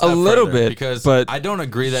take this a, step little further bit, because but I don't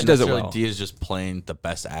agree that she does it necessarily well. Dee is just playing the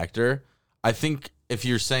best actor. I think if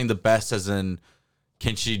you're saying the best as in,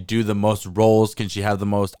 can she do the most roles? Can she have the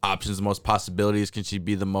most options, the most possibilities? Can she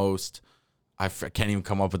be the most? I can't even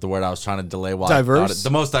come up with the word I was trying to delay while I thought Diverse? it.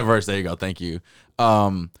 The most diverse. There you go. Thank you.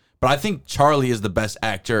 But I think Charlie is the best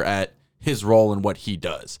actor at his role and what he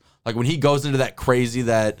does. Like when he goes into that crazy,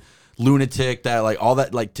 that lunatic, that like all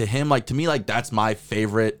that, like to him, like to me, like that's my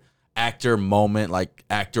favorite actor moment, like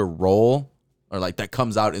actor role, or like that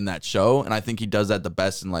comes out in that show. And I think he does that the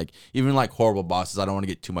best. And like even like Horrible Bosses, I don't want to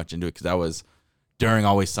get too much into it because that was during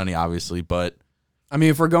Always Sunny, obviously. But I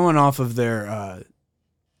mean, if we're going off of their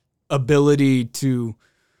ability to,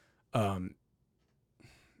 I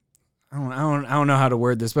don't know how to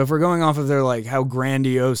word this, but if we're going off of their like how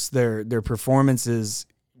grandiose their performance is,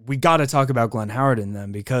 we got to talk about Glenn Howard in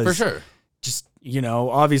them because for sure, just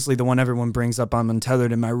obviously the one everyone brings up, I'm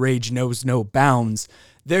untethered and my rage knows no bounds.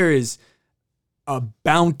 There is a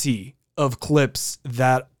bounty of clips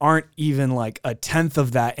that aren't even like a tenth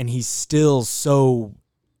of that, and he's still so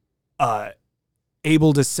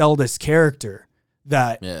able to sell this character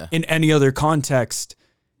that Yeah. in any other context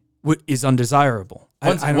is undesirable.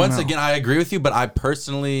 Once I don't know. again, I agree with you, but I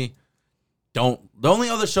personally don't. The only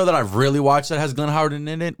other show that I've really watched that has Glenn Howard in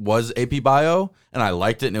it was AP Bio, and I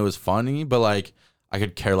liked it and it was funny, but like I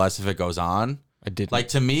could care less if it goes on. I did. Like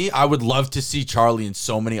to me, I would love to see Charlie in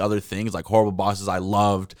so many other things, like Horrible Bosses. I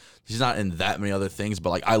loved. He's not in that many other things, but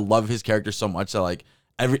like I love his character so much that like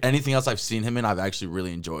anything else I've seen him in, I've actually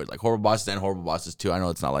really enjoyed. Like Horrible Bosses and Horrible Bosses 2. I know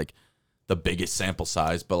it's not like the biggest sample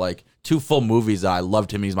size, but like 2 full movies that I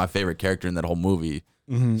loved him. He's my favorite character in that whole movie.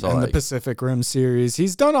 Mm-hmm. So and like, the Pacific Rim series,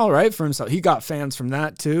 he's done all right for himself. He got fans from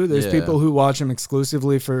that too. There's Yeah. people who watch him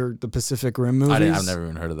exclusively for the Pacific Rim movies. I've never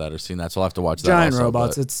even heard of that or seen that, so I'll have to watch that. Giant also,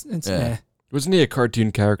 robots. but- It's yeah. eh. Wasn't he a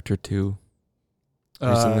cartoon character too?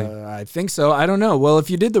 Recently? I think so. I don't know. Well, if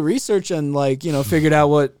you did the research and figured out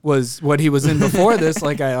what he was in before this,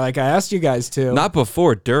 like I asked you guys to. Not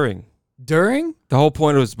before, during. During? The whole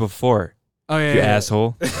point was before. Oh yeah. You yeah.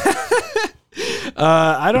 asshole.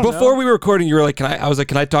 I don't know. Before we were recording, you were like, I was like,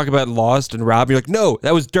 can I talk about Lost and Rob? You're like, no,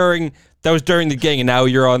 that was during the gang, and now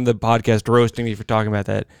you're on the podcast roasting me for talking about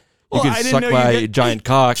that. You Well, I can didn't suck know you my did- giant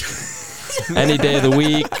cock any day of the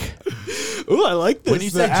week. Ooh, I like this. When you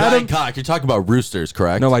say The Adam, giant cock, you're talking about roosters,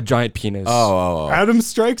 correct? No, my giant penis. Oh. Adam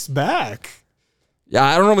strikes back. Yeah,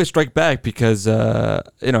 I don't normally strike back because,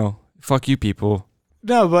 fuck you people.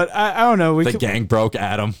 No, but I don't know. The gang broke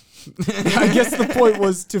Adam. I guess the point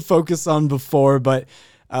was to focus on before, but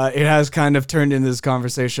it has kind of turned into this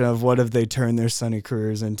conversation of what have they turned their sunny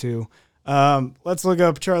careers into. Let's look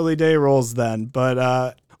up Charlie Day roles then. But,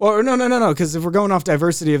 no, because if we're going off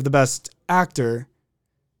diversity of the best actor,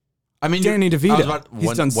 I mean, Danny DeVito. I was about-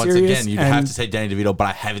 He's done once serious again, you'd and- have to say Danny DeVito, but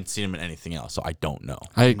I haven't seen him in anything else, so I don't know.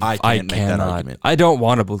 I can't make that cannot. argument. I don't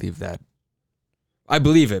want to believe that. I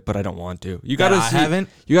believe it, but I don't want to. You gotta That I see. haven't?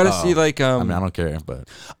 You gotta Oh. see like I mean, I don't care, but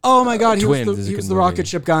oh my God, he Twins was is a the, good the movie. rocket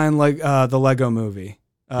ship guy in the Lego movie.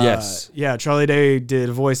 Yes. Yeah, Charlie Day did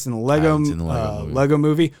a voice in the Lego, haven't seen the Lego movie. Lego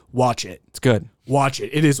movie. Watch it. It's good. Watch it.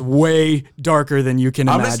 It is way darker than you can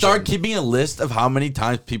I'm imagine. gonna start keeping a list of how many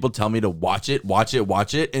times people tell me to watch it,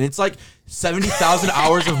 and it's like 70,000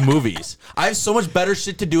 hours of movies. I have so much better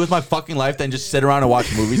shit to do with my fucking life than just sit around and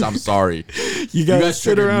watch movies. I'm sorry. You guys guys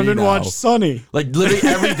sit triggered around me and now. watch Sunny. Like literally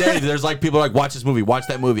every day, there's like people are like, watch this movie, watch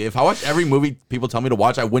that movie. If I watched every movie people tell me to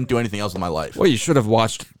watch, I wouldn't do anything else in my life. Well, you should have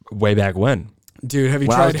watched way back when. Dude, have you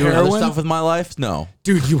When I was tried doing other heroin? stuff with my life, no.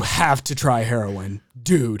 Dude, you have to try heroin.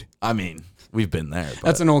 Dude. I mean, we've been there. But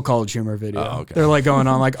That's an old college humor video. Oh, okay. They're like going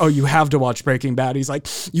on like, oh, you have to watch Breaking Bad. He's like,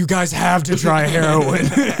 you guys have to try heroin.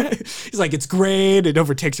 He's like, it's great. It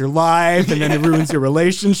overtakes your life and then it ruins your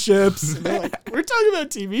relationships. And they're like, we're talking about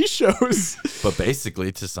TV shows. But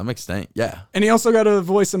basically, to some extent, yeah. And he also got a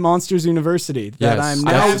voice in Monsters University that Yes. I'm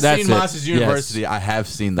I now. have That's seen it. Monsters Yes. University. I have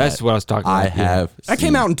seen that. That's what I was talking about. I yeah. have. That came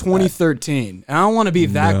seen out in 2013. And I don't want to be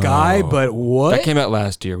that guy, but what? That came out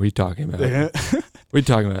last year. What are you talking about? What are you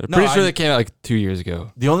talking about? I'm No, pretty sure I- that came out like 2 years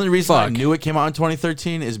ago. The only reason I Fuck. knew it came out in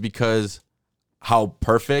 2013 is because how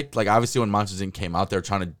perfect. Like obviously, when Monsters Inc. came out, they were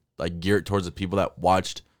trying to like gear it towards the people that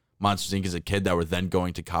watched Monsters Inc. as a kid that were then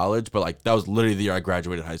going to college. But like that was literally the year I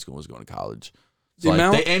graduated high school and was going to college. So The like,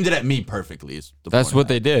 amount- they aimed it at me perfectly. Is the That's point what of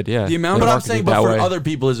that. they did. Yeah. The amount- They But I'm marketed saying, it but that for way. other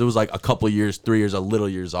people, is it was like a couple years, 3 years, a little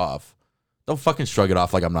years off. Don't fucking shrug it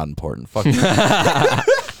off like I'm not important. Fuck you.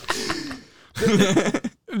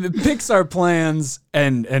 The Pixar plans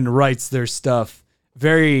and writes their stuff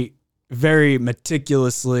very, very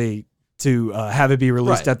meticulously to have it be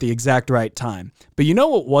released Right. at the exact right time. But you know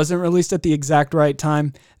what wasn't released at the exact right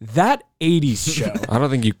time? That 80s show I don't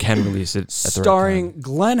think you can release it at the right starring time.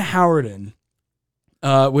 Glenn Howerton,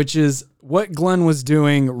 which is what Glenn was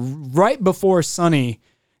doing right before Sunny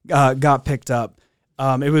got picked up.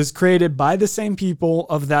 It was created by the same people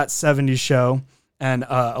of that 70s show and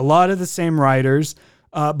a lot of the same writers.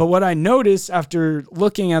 But what I noticed after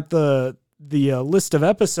looking at the list of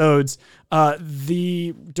episodes,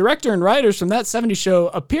 the director and writers from that 70s show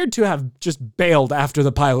appeared to have just bailed after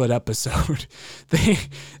the pilot episode.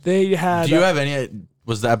 they had. Do you have any?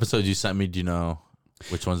 Was the episode you sent me? Do you know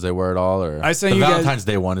which ones they were at all? Or I sent the you guys- Valentine's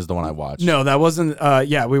Day one is the one I watched. No, that wasn't.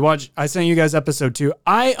 Yeah, we watched. I sent you guys episode 2.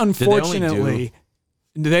 I unfortunately,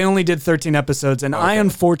 they only did 13 episodes, and I Okay.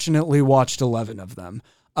 unfortunately watched 11 of them.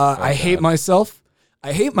 I hate myself.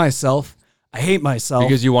 I hate myself. I hate myself.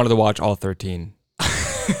 Because you wanted to watch all 13.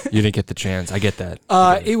 You didn't get the chance. I get that.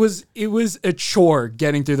 It was a chore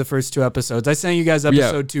getting through the first 2 episodes. I sent you guys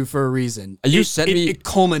episode 2 for a reason. You It- sent it- me- It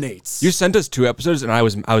culminates. You sent us 2 episodes, and I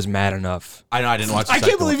was mad enough. I know I didn't watch. The I can't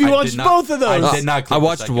second believe one. you I watched did not- both of those. I did not. Click I the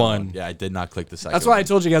watched second one. Yeah, I did not click the second. That's why I one.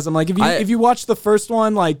 told you guys. I'm like, if you watch the first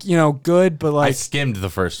one, like good, but I like skimmed the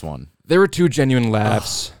first one. There were 2 genuine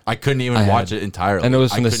laughs. I couldn't even I watch had- it entirely. and it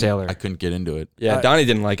was I from The couldn't- Sailor. I couldn't get into it. Yeah, Donnie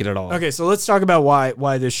didn't like it at all. Okay, so let's talk about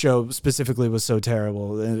why this show specifically was so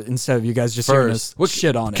terrible. Instead of you guys just hearing us First,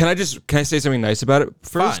 shit on it. Can I say something nice about it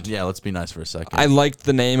first? Fine. Yeah, let's be nice for a second. I liked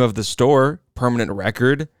the name of the store, Permanent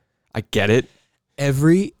Record. I get it.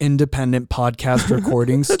 Every independent podcast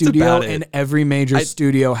recording studio about it. and every major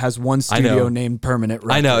studio has one know. studio named Permanent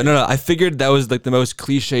Record. I know. No. I figured that was like the most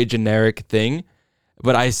cliche, generic thing.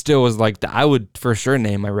 but I still was like, I would for sure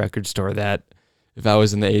name my record store that if I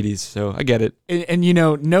was in the 80s. So I get it. And you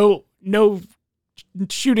know, no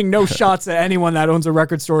shooting no shots at anyone that owns a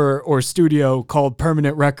record store or studio called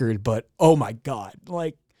Permanent Record, but oh my God,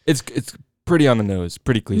 like It's pretty on the nose,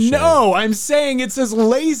 pretty cliche. no, I'm saying it's as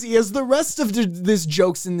lazy as the rest of this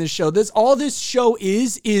jokes in this show. All this show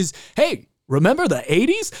is hey, remember the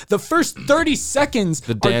 80s? The first 30 seconds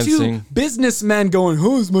The are dancing. two businessmen going,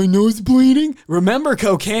 oh, is my nose bleeding? Remember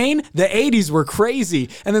cocaine? The 80s were crazy.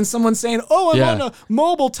 And then someone saying, oh, I'm on a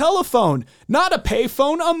mobile telephone. Not a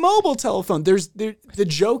payphone, a mobile telephone. The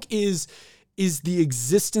joke is the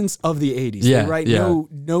existence of the 80s. Yeah, They write yeah.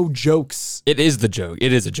 no jokes. It is the joke.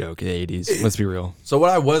 It is a joke in the 80s. Let's be real. So what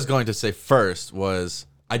I was going to say first was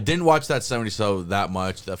I didn't watch that 70s show that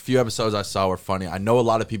much. The few episodes I saw were funny. I know a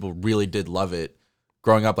lot of people really did love it.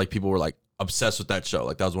 Growing up, like people were like obsessed with that show.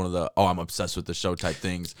 Like that was one of the I'm obsessed with the show type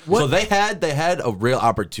things. So they had a real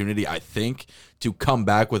opportunity, I think, to come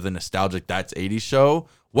back with a nostalgic That's 80s show.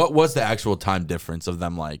 What was the actual time difference of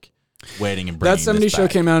them like waiting and bringing That 70s this show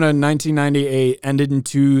back? came out in 1998, ended in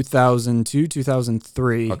 2002,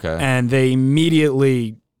 2003. Okay. And they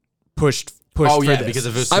immediately pushed Oh for yeah, this. because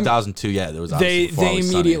if it was 2002, yeah, there was obviously they before Always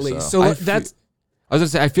Sunny, immediately. So I that's I was gonna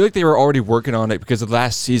say, I feel like they were already working on it because the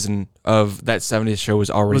last season of that 70s show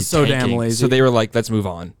was already Was so damn tanking. lazy. So they were like, let's move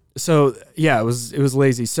on. so yeah, it was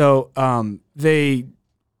lazy. So they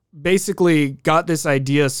basically got this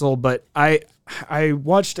idea sold, but I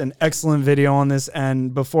watched an excellent video on this,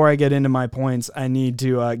 and before I get into my points, I need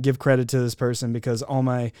to give credit to this person because all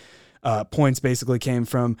my points basically came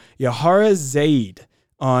from Yahara Zaid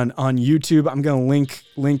on YouTube. I'm gonna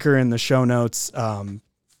link her in the show notes.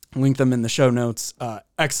 Link them in the show notes.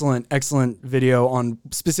 Excellent video on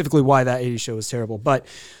specifically why that 80s show was terrible. But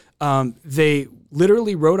they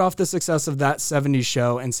literally wrote off the success of that 70s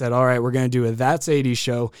show and said, all right, we're going to do a That's 80s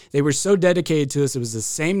show. They were so dedicated to us. It was the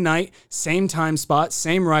same night, same time spot,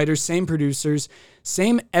 same writers, same producers,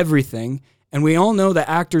 same everything. And we all know the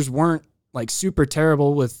actors weren't like super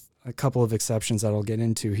terrible with a couple of exceptions that I'll get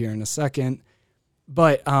into here in a second.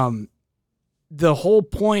 But the whole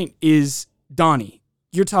point is, Donnie,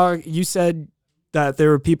 you said that there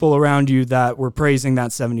were people around you that were praising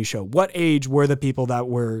that 70s show. What age were the people that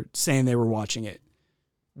were saying they were watching it?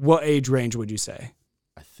 What age range would you say?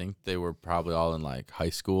 I think they were probably all in like high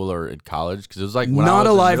school or in college because it was like when Not I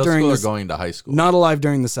was alive in middle during school or this- going to high school. Not alive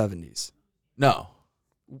during the 70s. No,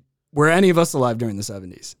 Were any of us alive during the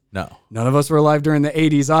 70s? no. None of us were alive during the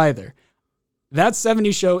 80s either. That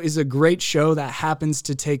 70s show is a great show that happens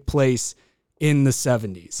to take place in the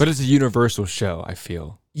 70s. But it's a universal show, I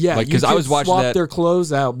feel. yeah, like, you 'cause I could was watching swap that- their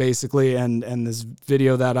clothes out basically, and this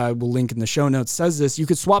video that I will link in the show notes says this. You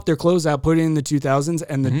could swap their clothes out, put it in the 2000s,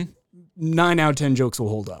 and the 9 out of 10 jokes will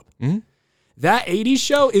hold up. That 80s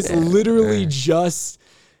show is literally just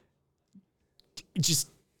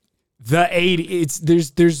the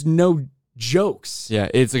 80s. There's no jokes. Yeah,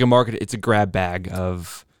 it's like a market. It's a grab bag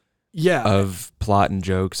of plot and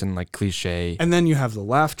jokes and like cliche. And then you have the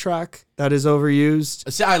laugh track that is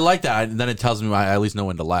overused. See, I like that, and then it tells me I at least know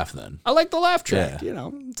when to laugh. Then I like the laugh track. Yeah.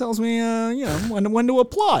 It tells me, when to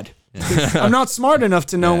applaud. I'm not smart enough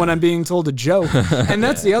to know when I'm being told a joke. And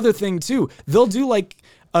that's the other thing too. They'll do like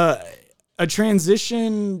a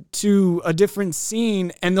transition to a different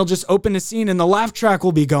scene, and they'll just open a scene, and the laugh track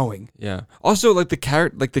will be going. Yeah. Also, like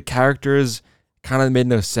the characters kind of made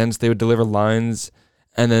no sense. They would deliver lines,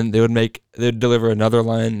 and then they'd deliver another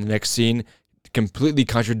line in the next scene, completely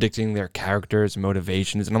contradicting their characters'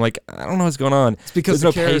 motivations. And I'm like, I don't know what's going on. It's because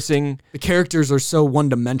there's no pacing. The characters are so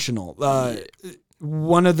one-dimensional.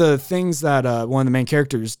 One of the things that one of the main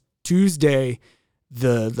characters, Tuesday,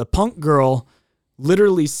 the punk girl,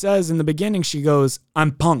 literally says in the beginning, she goes,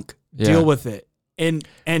 "I'm punk. Deal with it." And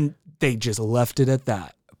they just left it at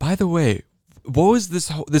that. By the way, what was this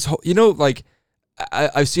whole? Like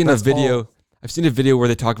I've seen That's a video. I've seen a video where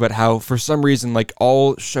they talk about how for some reason, like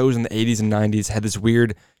all shows in the 80s and 90s had this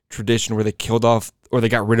weird tradition where they killed off or they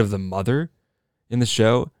got rid of the mother in the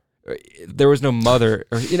show. There was no mother,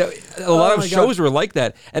 or a lot of shows were like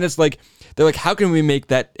that, and it's like they're like, how can we make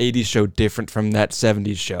that 80s show different from that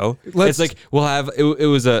 70s show? It's like we'll have it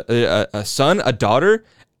was a son, a daughter,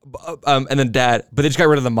 and then dad, but they just got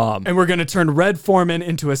rid of the mom. And we're going to turn Red Foreman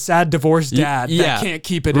into a sad divorced dad that can't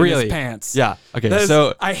keep it in his pants. Yeah. Okay.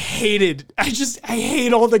 I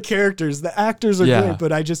hate all the characters. The actors are great,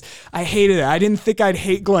 but I hated it. I didn't think I'd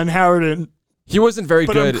hate Glenn Howard, he wasn't very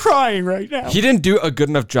but good. I'm crying right now. He didn't do a good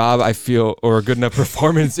enough job, I feel, or a good enough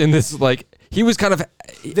performance in this. Like he was kind of.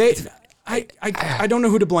 I don't know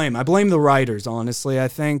who to blame. I blame the writers, honestly, I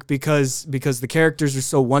think, because the characters are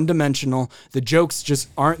so one-dimensional. The jokes just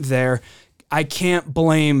aren't there. I can't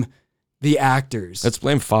blame the actors. Let's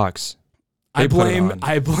blame Fox. I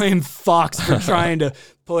blame Fox for trying to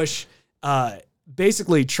push,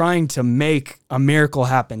 basically trying to make a miracle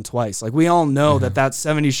happen twice. Like, we all know that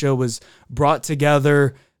 70s show was brought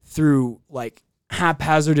together through like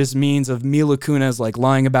haphazardous means of Mila Kunis like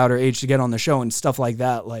lying about her age to get on the show and stuff like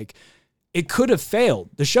that. Like, it could have failed.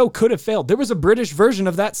 The show could have failed. There was a British version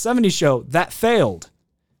of that 70s show that failed.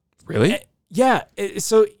 Really? Yeah.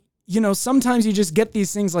 So, sometimes you just get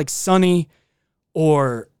these things like Sunny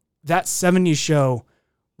or that 70s show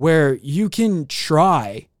where you can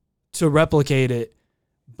try to replicate it,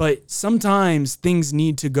 but sometimes things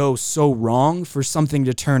need to go so wrong for something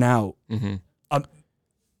to turn out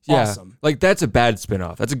awesome. Like, that's a bad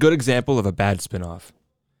spinoff. That's a good example of a bad spinoff.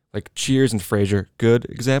 Like Cheers and Frasier, good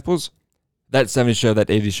examples. That 70s show, that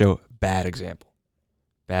 80s show, bad example.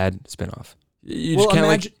 Bad spinoff. You just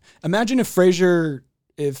can't imagine if Frasier,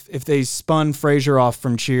 if they spun Frasier off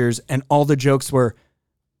from Cheers and all the jokes were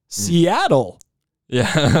Seattle.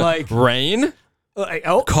 Yeah. Like rain?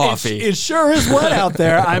 Coffee. It sure is wet out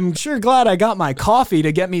there. I'm sure glad I got my coffee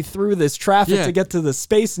to get me through this traffic to get to the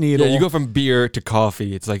Space Needle. Yeah, you go from beer to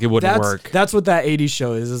coffee. It's like it wouldn't work. That's what that 80s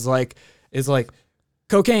show is like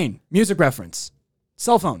cocaine, music reference,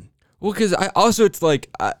 cell phone. Well, because it's like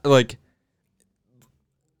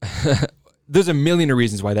there's a million of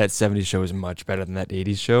reasons why that 70s show is much better than that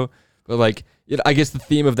 80s show. But like, I guess the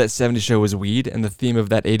theme of that 70s show was weed, and the theme of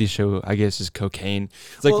that 80s show, I guess, is cocaine.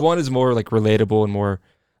 It's like one is more like relatable and more,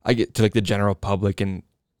 I get to like the general public, and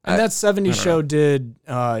that 70s show did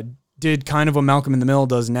kind of what Malcolm in the Middle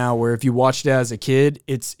does now, where if you watched it as a kid,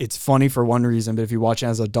 it's funny for one reason, but if you watch it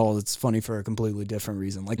as an adult, it's funny for a completely different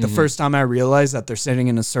reason. Like the first time I realized that they're sitting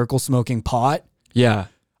in a circle smoking pot,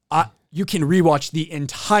 you can rewatch the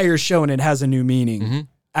entire show and it has a new meaning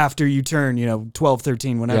after you turn, 12,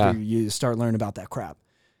 13, whenever you start learning about that crap.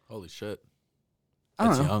 Holy shit.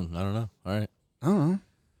 That's young. I don't know. All right. I don't know.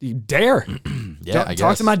 You dare. Yeah, I guess.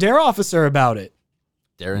 Talk to my dare officer about it.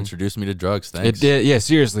 Dare introduced me to drugs. Thanks. It did. Yeah,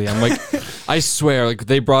 seriously. I'm like, I swear, like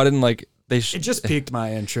they brought in like it just piqued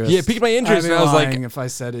my interest. Yeah, it piqued my interest. And I was like, if I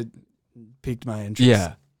said it piqued my interest.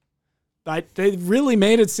 Yeah. They really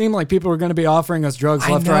made it seem like people were going to be offering us drugs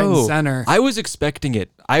left, right, and center. I was expecting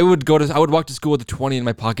it. I would walk to school with a 20 in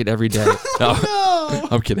my pocket every day. No,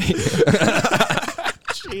 I'm kidding.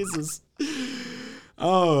 Jesus.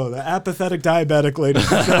 Oh, the apathetic diabetic, ladies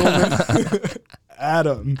and gentlemen.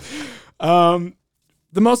 Adam.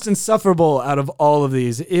 The most insufferable out of all of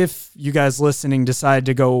these, if you guys listening decide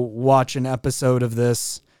to go watch an episode of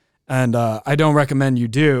this, and I don't recommend you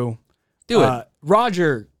do it.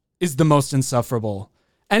 Roger is the most insufferable.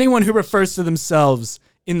 Anyone who refers to themselves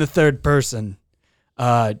in the third person,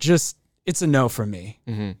 it's a no for me.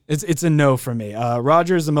 Mm-hmm. It's a no for me.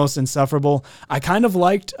 Roger is the most insufferable. I kind of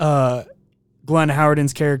liked Glenn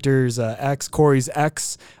Howerton's character's ex, Corey's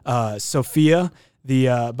ex, Sophia, the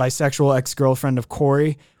bisexual ex-girlfriend of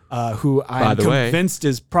Corey, who I'm convinced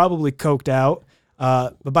is probably coked out.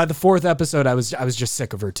 But by the fourth episode, I was just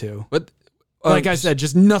sick of her too. But like I said,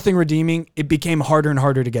 just nothing redeeming. It became harder and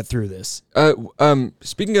harder to get through this.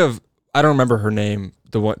 Speaking of, I don't remember her name,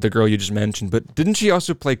 the girl you just mentioned, but didn't she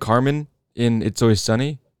also play Carmen in It's Always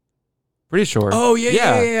Sunny? Pretty sure. Oh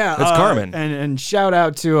yeah. That's Carmen. And shout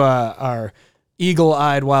out to our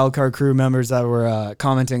eagle-eyed Wildcard crew members that were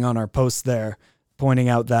commenting on our post there, pointing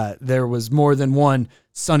out that there was more than one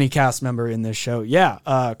Sunny cast member in this show.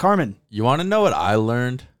 Yeah, Carmen. You want to know what I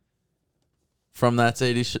learned from that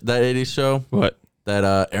 80s show? What?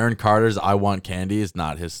 That Aaron Carter's "I Want Candy" is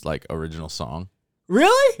not his like original song.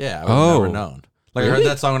 Really? Yeah, I would never known. Like I heard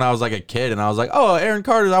that song when I was like a kid, and I was like, "Oh, Aaron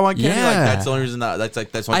Carter's "I Want Candy." Yeah. Like that's the only reason that's one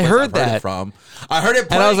place I heard I've heard it from. I heard it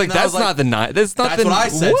playing, and I was like, "That's not the night. That's not that's the." what I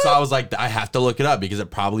said. What? So I was like, I have to look it up because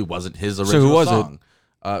it probably wasn't his original So who was song.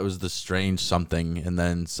 It was the Strange Something, and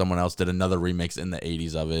then someone else did another remix in the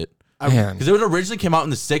 80s of it. Man. Because it originally came out in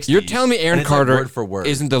the 60s. You're telling me Aaron Carter word for word.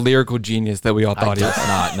 isn't the lyrical genius that we all thought he was?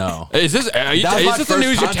 Not, no. Is this the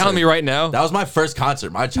news you're telling me right now? That was my first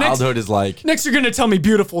concert. My childhood is like... Next you're going to tell me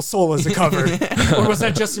Beautiful Soul is a cover. Or was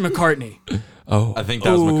that Justin McCartney? Oh. I think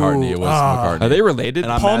that was McCartney. It was McCartney. Are they related?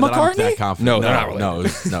 And I'm Paul mad that I'm McCartney? that confident. No, they're not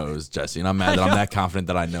related. No, it was Jesse. And I'm mad that I'm that confident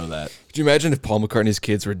that I know that. Could you imagine if Paul McCartney's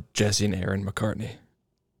kids were Jesse and Aaron McCartney?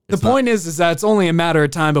 The point is that it's only a matter of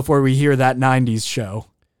time before we hear that 90s show.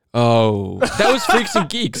 Oh, that was Freaks and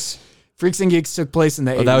Geeks. Freaks and Geeks took place in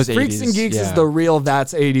the 80s. That was Freaks 80s, and Geeks yeah. is the real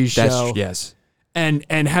That's 80s show. Yes. And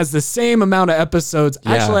has the same amount of episodes.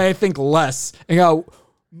 Yeah. Actually, I think less. And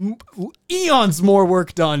eons more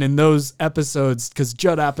work done in those episodes because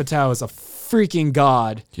Judd Apatow is a freaking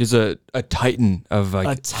god. He's a titan of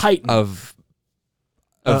like A titan. of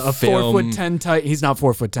A film. 4'10" titan. He's not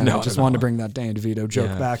 4'10". No, I just no. wanted to bring that Danny DeVito joke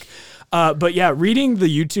Yeah. back. But yeah, reading the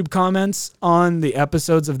YouTube comments on the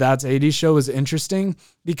episodes of That's 80s Show was interesting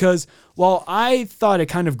because while I thought it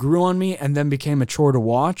kind of grew on me and then became a chore to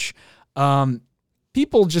watch,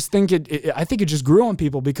 people just think I think it just grew on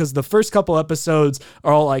people because the first couple episodes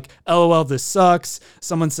are all like, LOL, this sucks.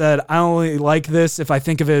 Someone said, I only like this if I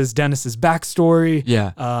think of it as Dennis's backstory.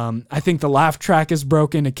 Yeah. I think the laugh track is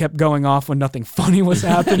broken. It kept going off when nothing funny was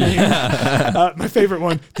happening. My favorite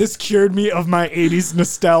one, this cured me of my 80s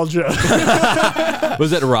nostalgia.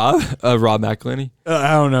 Was it Rob? Rob McElhenney?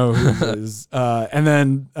 I don't know who it is. And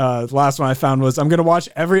then the last one I found was, I'm going to watch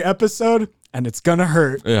every episode and it's going to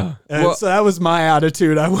hurt. Yeah. And so that was my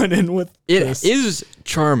attitude. I went in with It this. is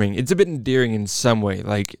charming. It's a bit endearing in some way.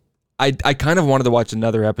 Like I kind of wanted to watch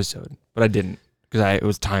another episode, but I didn't because it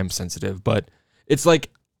was time sensitive. But it's like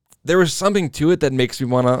there was something to it that makes me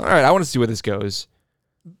want to. All right, I want to see where this goes.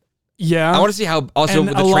 Yeah. I want to see how. Also, and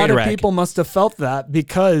with the a lot train of wreck. people must have felt that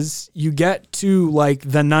because you get to like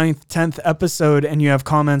the 9th, 10th episode and you have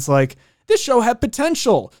comments like, this show had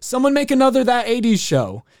potential. Someone make another That 80s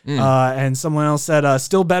Show. And someone else said,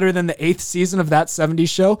 still better than the 8th season of That 70s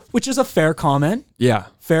Show, which is a fair comment. Yeah.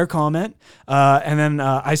 Fair comment. And then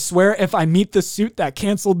I swear if I meet the suit that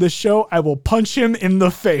canceled this show, I will punch him in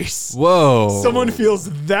the face. Whoa. Someone feels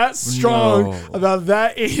that strong No. about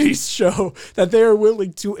That 80s Show that they are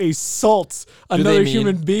willing to assault another mean-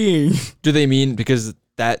 human being. Do they mean because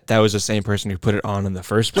that was the same person who put it on in the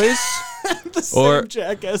first place? The same Or-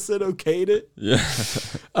 jackass that okayed it. Yeah.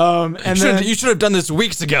 And then, You should have done this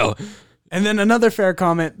weeks ago. and then another fair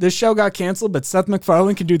comment. This show got canceled, but Seth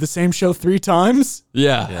MacFarlane can do the same show 3 times.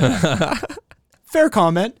 Yeah. Fair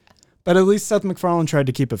comment. But at least Seth MacFarlane tried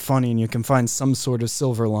to keep it funny, and you can find some sort of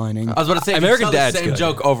silver lining. I was about to say, American if you tell Dad's the same good.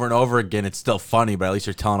 joke over and over again, it's still funny, but at least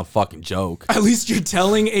you're telling a fucking joke. At least you're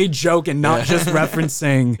telling a joke and not just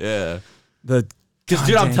referencing Yeah. the. Because,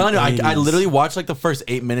 dude, I'm telling you, I 80s. literally watched like the first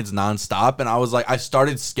 8 minutes nonstop, and I was like, I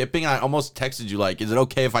started skipping. And I almost texted you, like, is it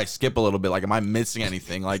okay if I skip a little bit? Like, am I missing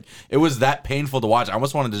anything? Like, it was that painful to watch. I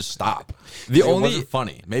almost wanted to just stop. The Like, only- it wasn't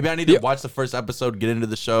funny. Maybe I need to watch the first episode, get into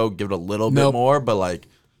the show, give it a little Nope. bit more, but like,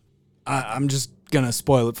 I'm just gonna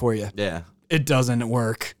spoil it for you. yeah. It doesn't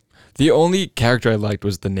work. The only character I liked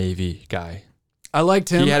was the Navy guy. I liked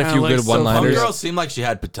him. He had a and I few liked good one-liners. Homegirl seemed like she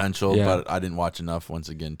had potential, Yeah. but I didn't watch enough once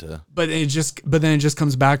again to. But then it just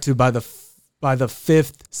comes back to by the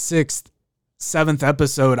 5th, 6th, 7th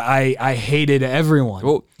episode, I hated everyone.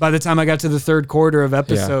 Well- by the time I got to the 3rd quarter of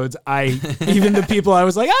episodes, even the people I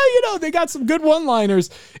was like, oh, they got some good one-liners.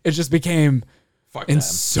 It just became Fuck them.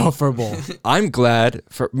 insufferable. I'm glad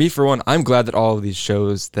for one. I'm glad that all of these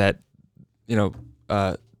shows that,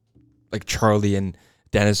 like Charlie and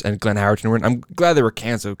Dennis and Glenn Howerton were in, I'm glad they were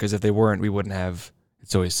canceled because if they weren't, we wouldn't have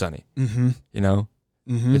It's Always Sunny. Mm-hmm. You know,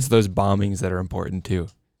 Mm-hmm. it's those bombings that are important too.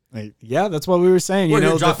 Yeah, that's what we were saying. We're you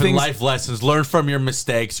know, the dropping things life lessons. Learn from your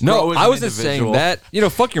mistakes. No, grow as I an wasn't saying individual.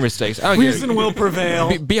 that. Fuck your mistakes. I don't reason care. will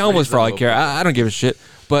prevail. Be homeless for all I Reason care. will I don't give a shit.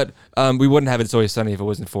 But we wouldn't have It's Always Sunny if it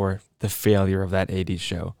wasn't for the failure of that 80s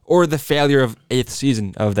show or the failure of 8th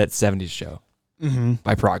season of that 70s show Mm-hmm.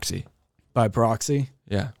 by proxy. By proxy.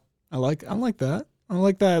 Yeah. I like that. I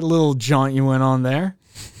like that little jaunt you went on there.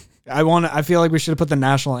 I feel like we should have put the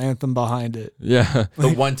national anthem behind it. Yeah. The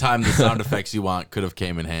one time the sound effects you want could have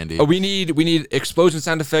came in handy. We need explosion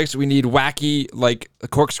sound effects. We need wacky like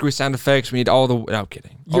corkscrew sound effects. We need all the. No, I'm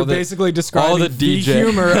kidding. You're basically describing the the DJ.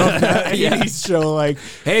 humor of that 80s show. Like,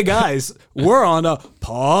 hey guys, we're on a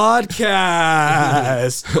podcast.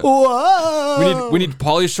 Whoa. We need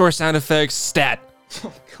Pauly Shore sound effects. Stat.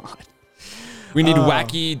 Oh God. We need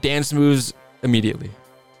wacky dance moves immediately.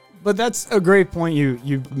 But that's a great point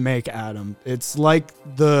you make, Adam. It's like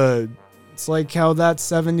how that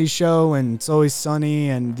 70s show and It's Always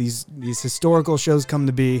Sunny and these historical shows come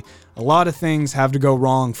to be. A lot of things have to go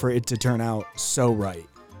wrong for it to turn out so right.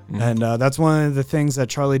 And that's one of the things that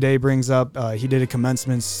Charlie Day brings up. He did a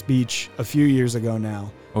commencement speech a few years ago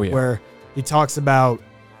now, Oh, yeah. where he talks about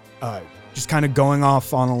just kind of going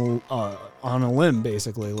off on a limb,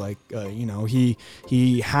 basically. Like,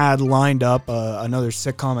 he had lined up another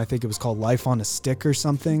sitcom. I think it was called Life on a Stick or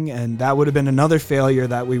something, and that would have been another failure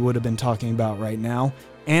that we would have been talking about right now.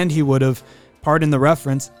 And he would have, pardon the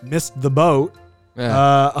reference, missed the boat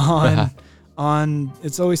on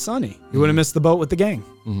It's Always Sunny. He would have missed the boat with the gang.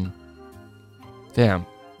 Damn.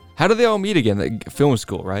 How do they all meet again? Like, film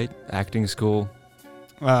school, right? Acting school.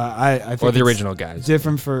 I think Or the it's original guys.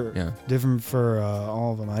 different for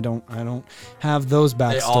all of them. I don't have those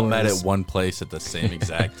backstories. They all met at one place at the same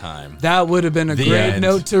exact time. That would have been a The great end.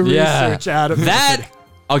 note to research, Adam. That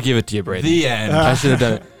I'll give it to you, Brady. The end. I should have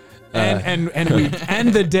done it. and we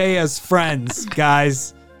end the day as friends,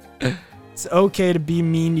 guys. It's okay to be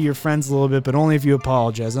mean to your friends a little bit, but only if you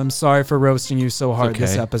apologize. I'm sorry for roasting you so hard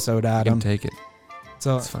this okay. episode, I can Adam. take it.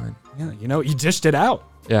 So It's fine. yeah, you dished it out.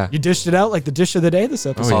 Yeah. You dished it out like the dish of the day this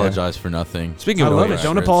episode. yeah. Apologize for nothing. Speaking I of love which, it.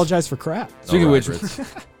 Don't apologize for crap. Speaking of which, Roberts.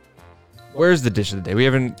 where's the dish of the day? We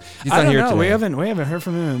haven't. He's I not don't here know. today. We haven't heard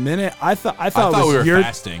from him in a minute. I thought I it thought was we were your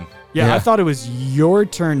fasting. yeah. I Yeah. thought it was your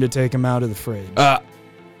turn to take him out of the fridge.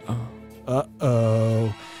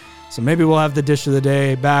 Uh-oh. So maybe we'll have the dish of the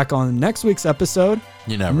day back on next week's episode.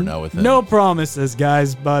 You never know with him. No promises,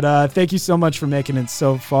 guys, but thank you so much for making it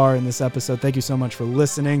so far in this episode. Thank you so much for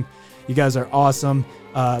listening. You guys are awesome.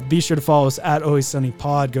 Be sure to follow us at Always Sunny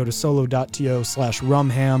Pod. Go to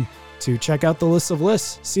solo.to/rumham to check out the list of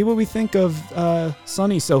lists. See what we think of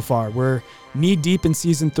Sunny so far. We're knee deep in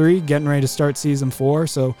season 3, getting ready to start season 4.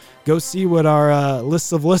 So go see what our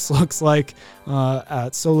list of lists looks like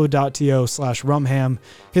at solo.to/rumham.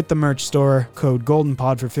 Hit the merch store, code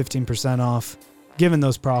GoldenPod for 15% off. Giving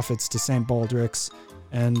those profits to St. Baldrick's.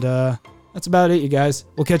 And that's about it, you guys.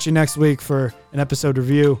 We'll catch you next week for an episode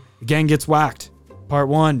review. The Gang Gets Whacked, part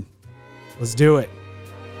 1. Let's do it.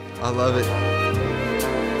 I love it.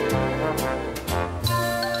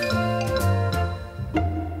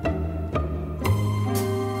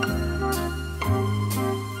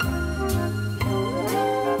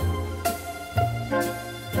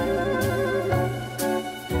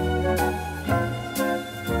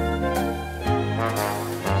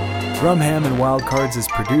 Rumham and Wild Cards is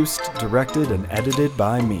produced, directed, and edited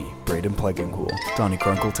by me, Braden Plegancool. Donnie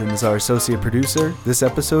Crunkleton is our associate producer. This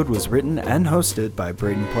episode was written and hosted by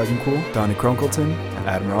Braden Plegancool, Donnie Crunkleton, and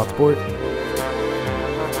Adam Rothbort.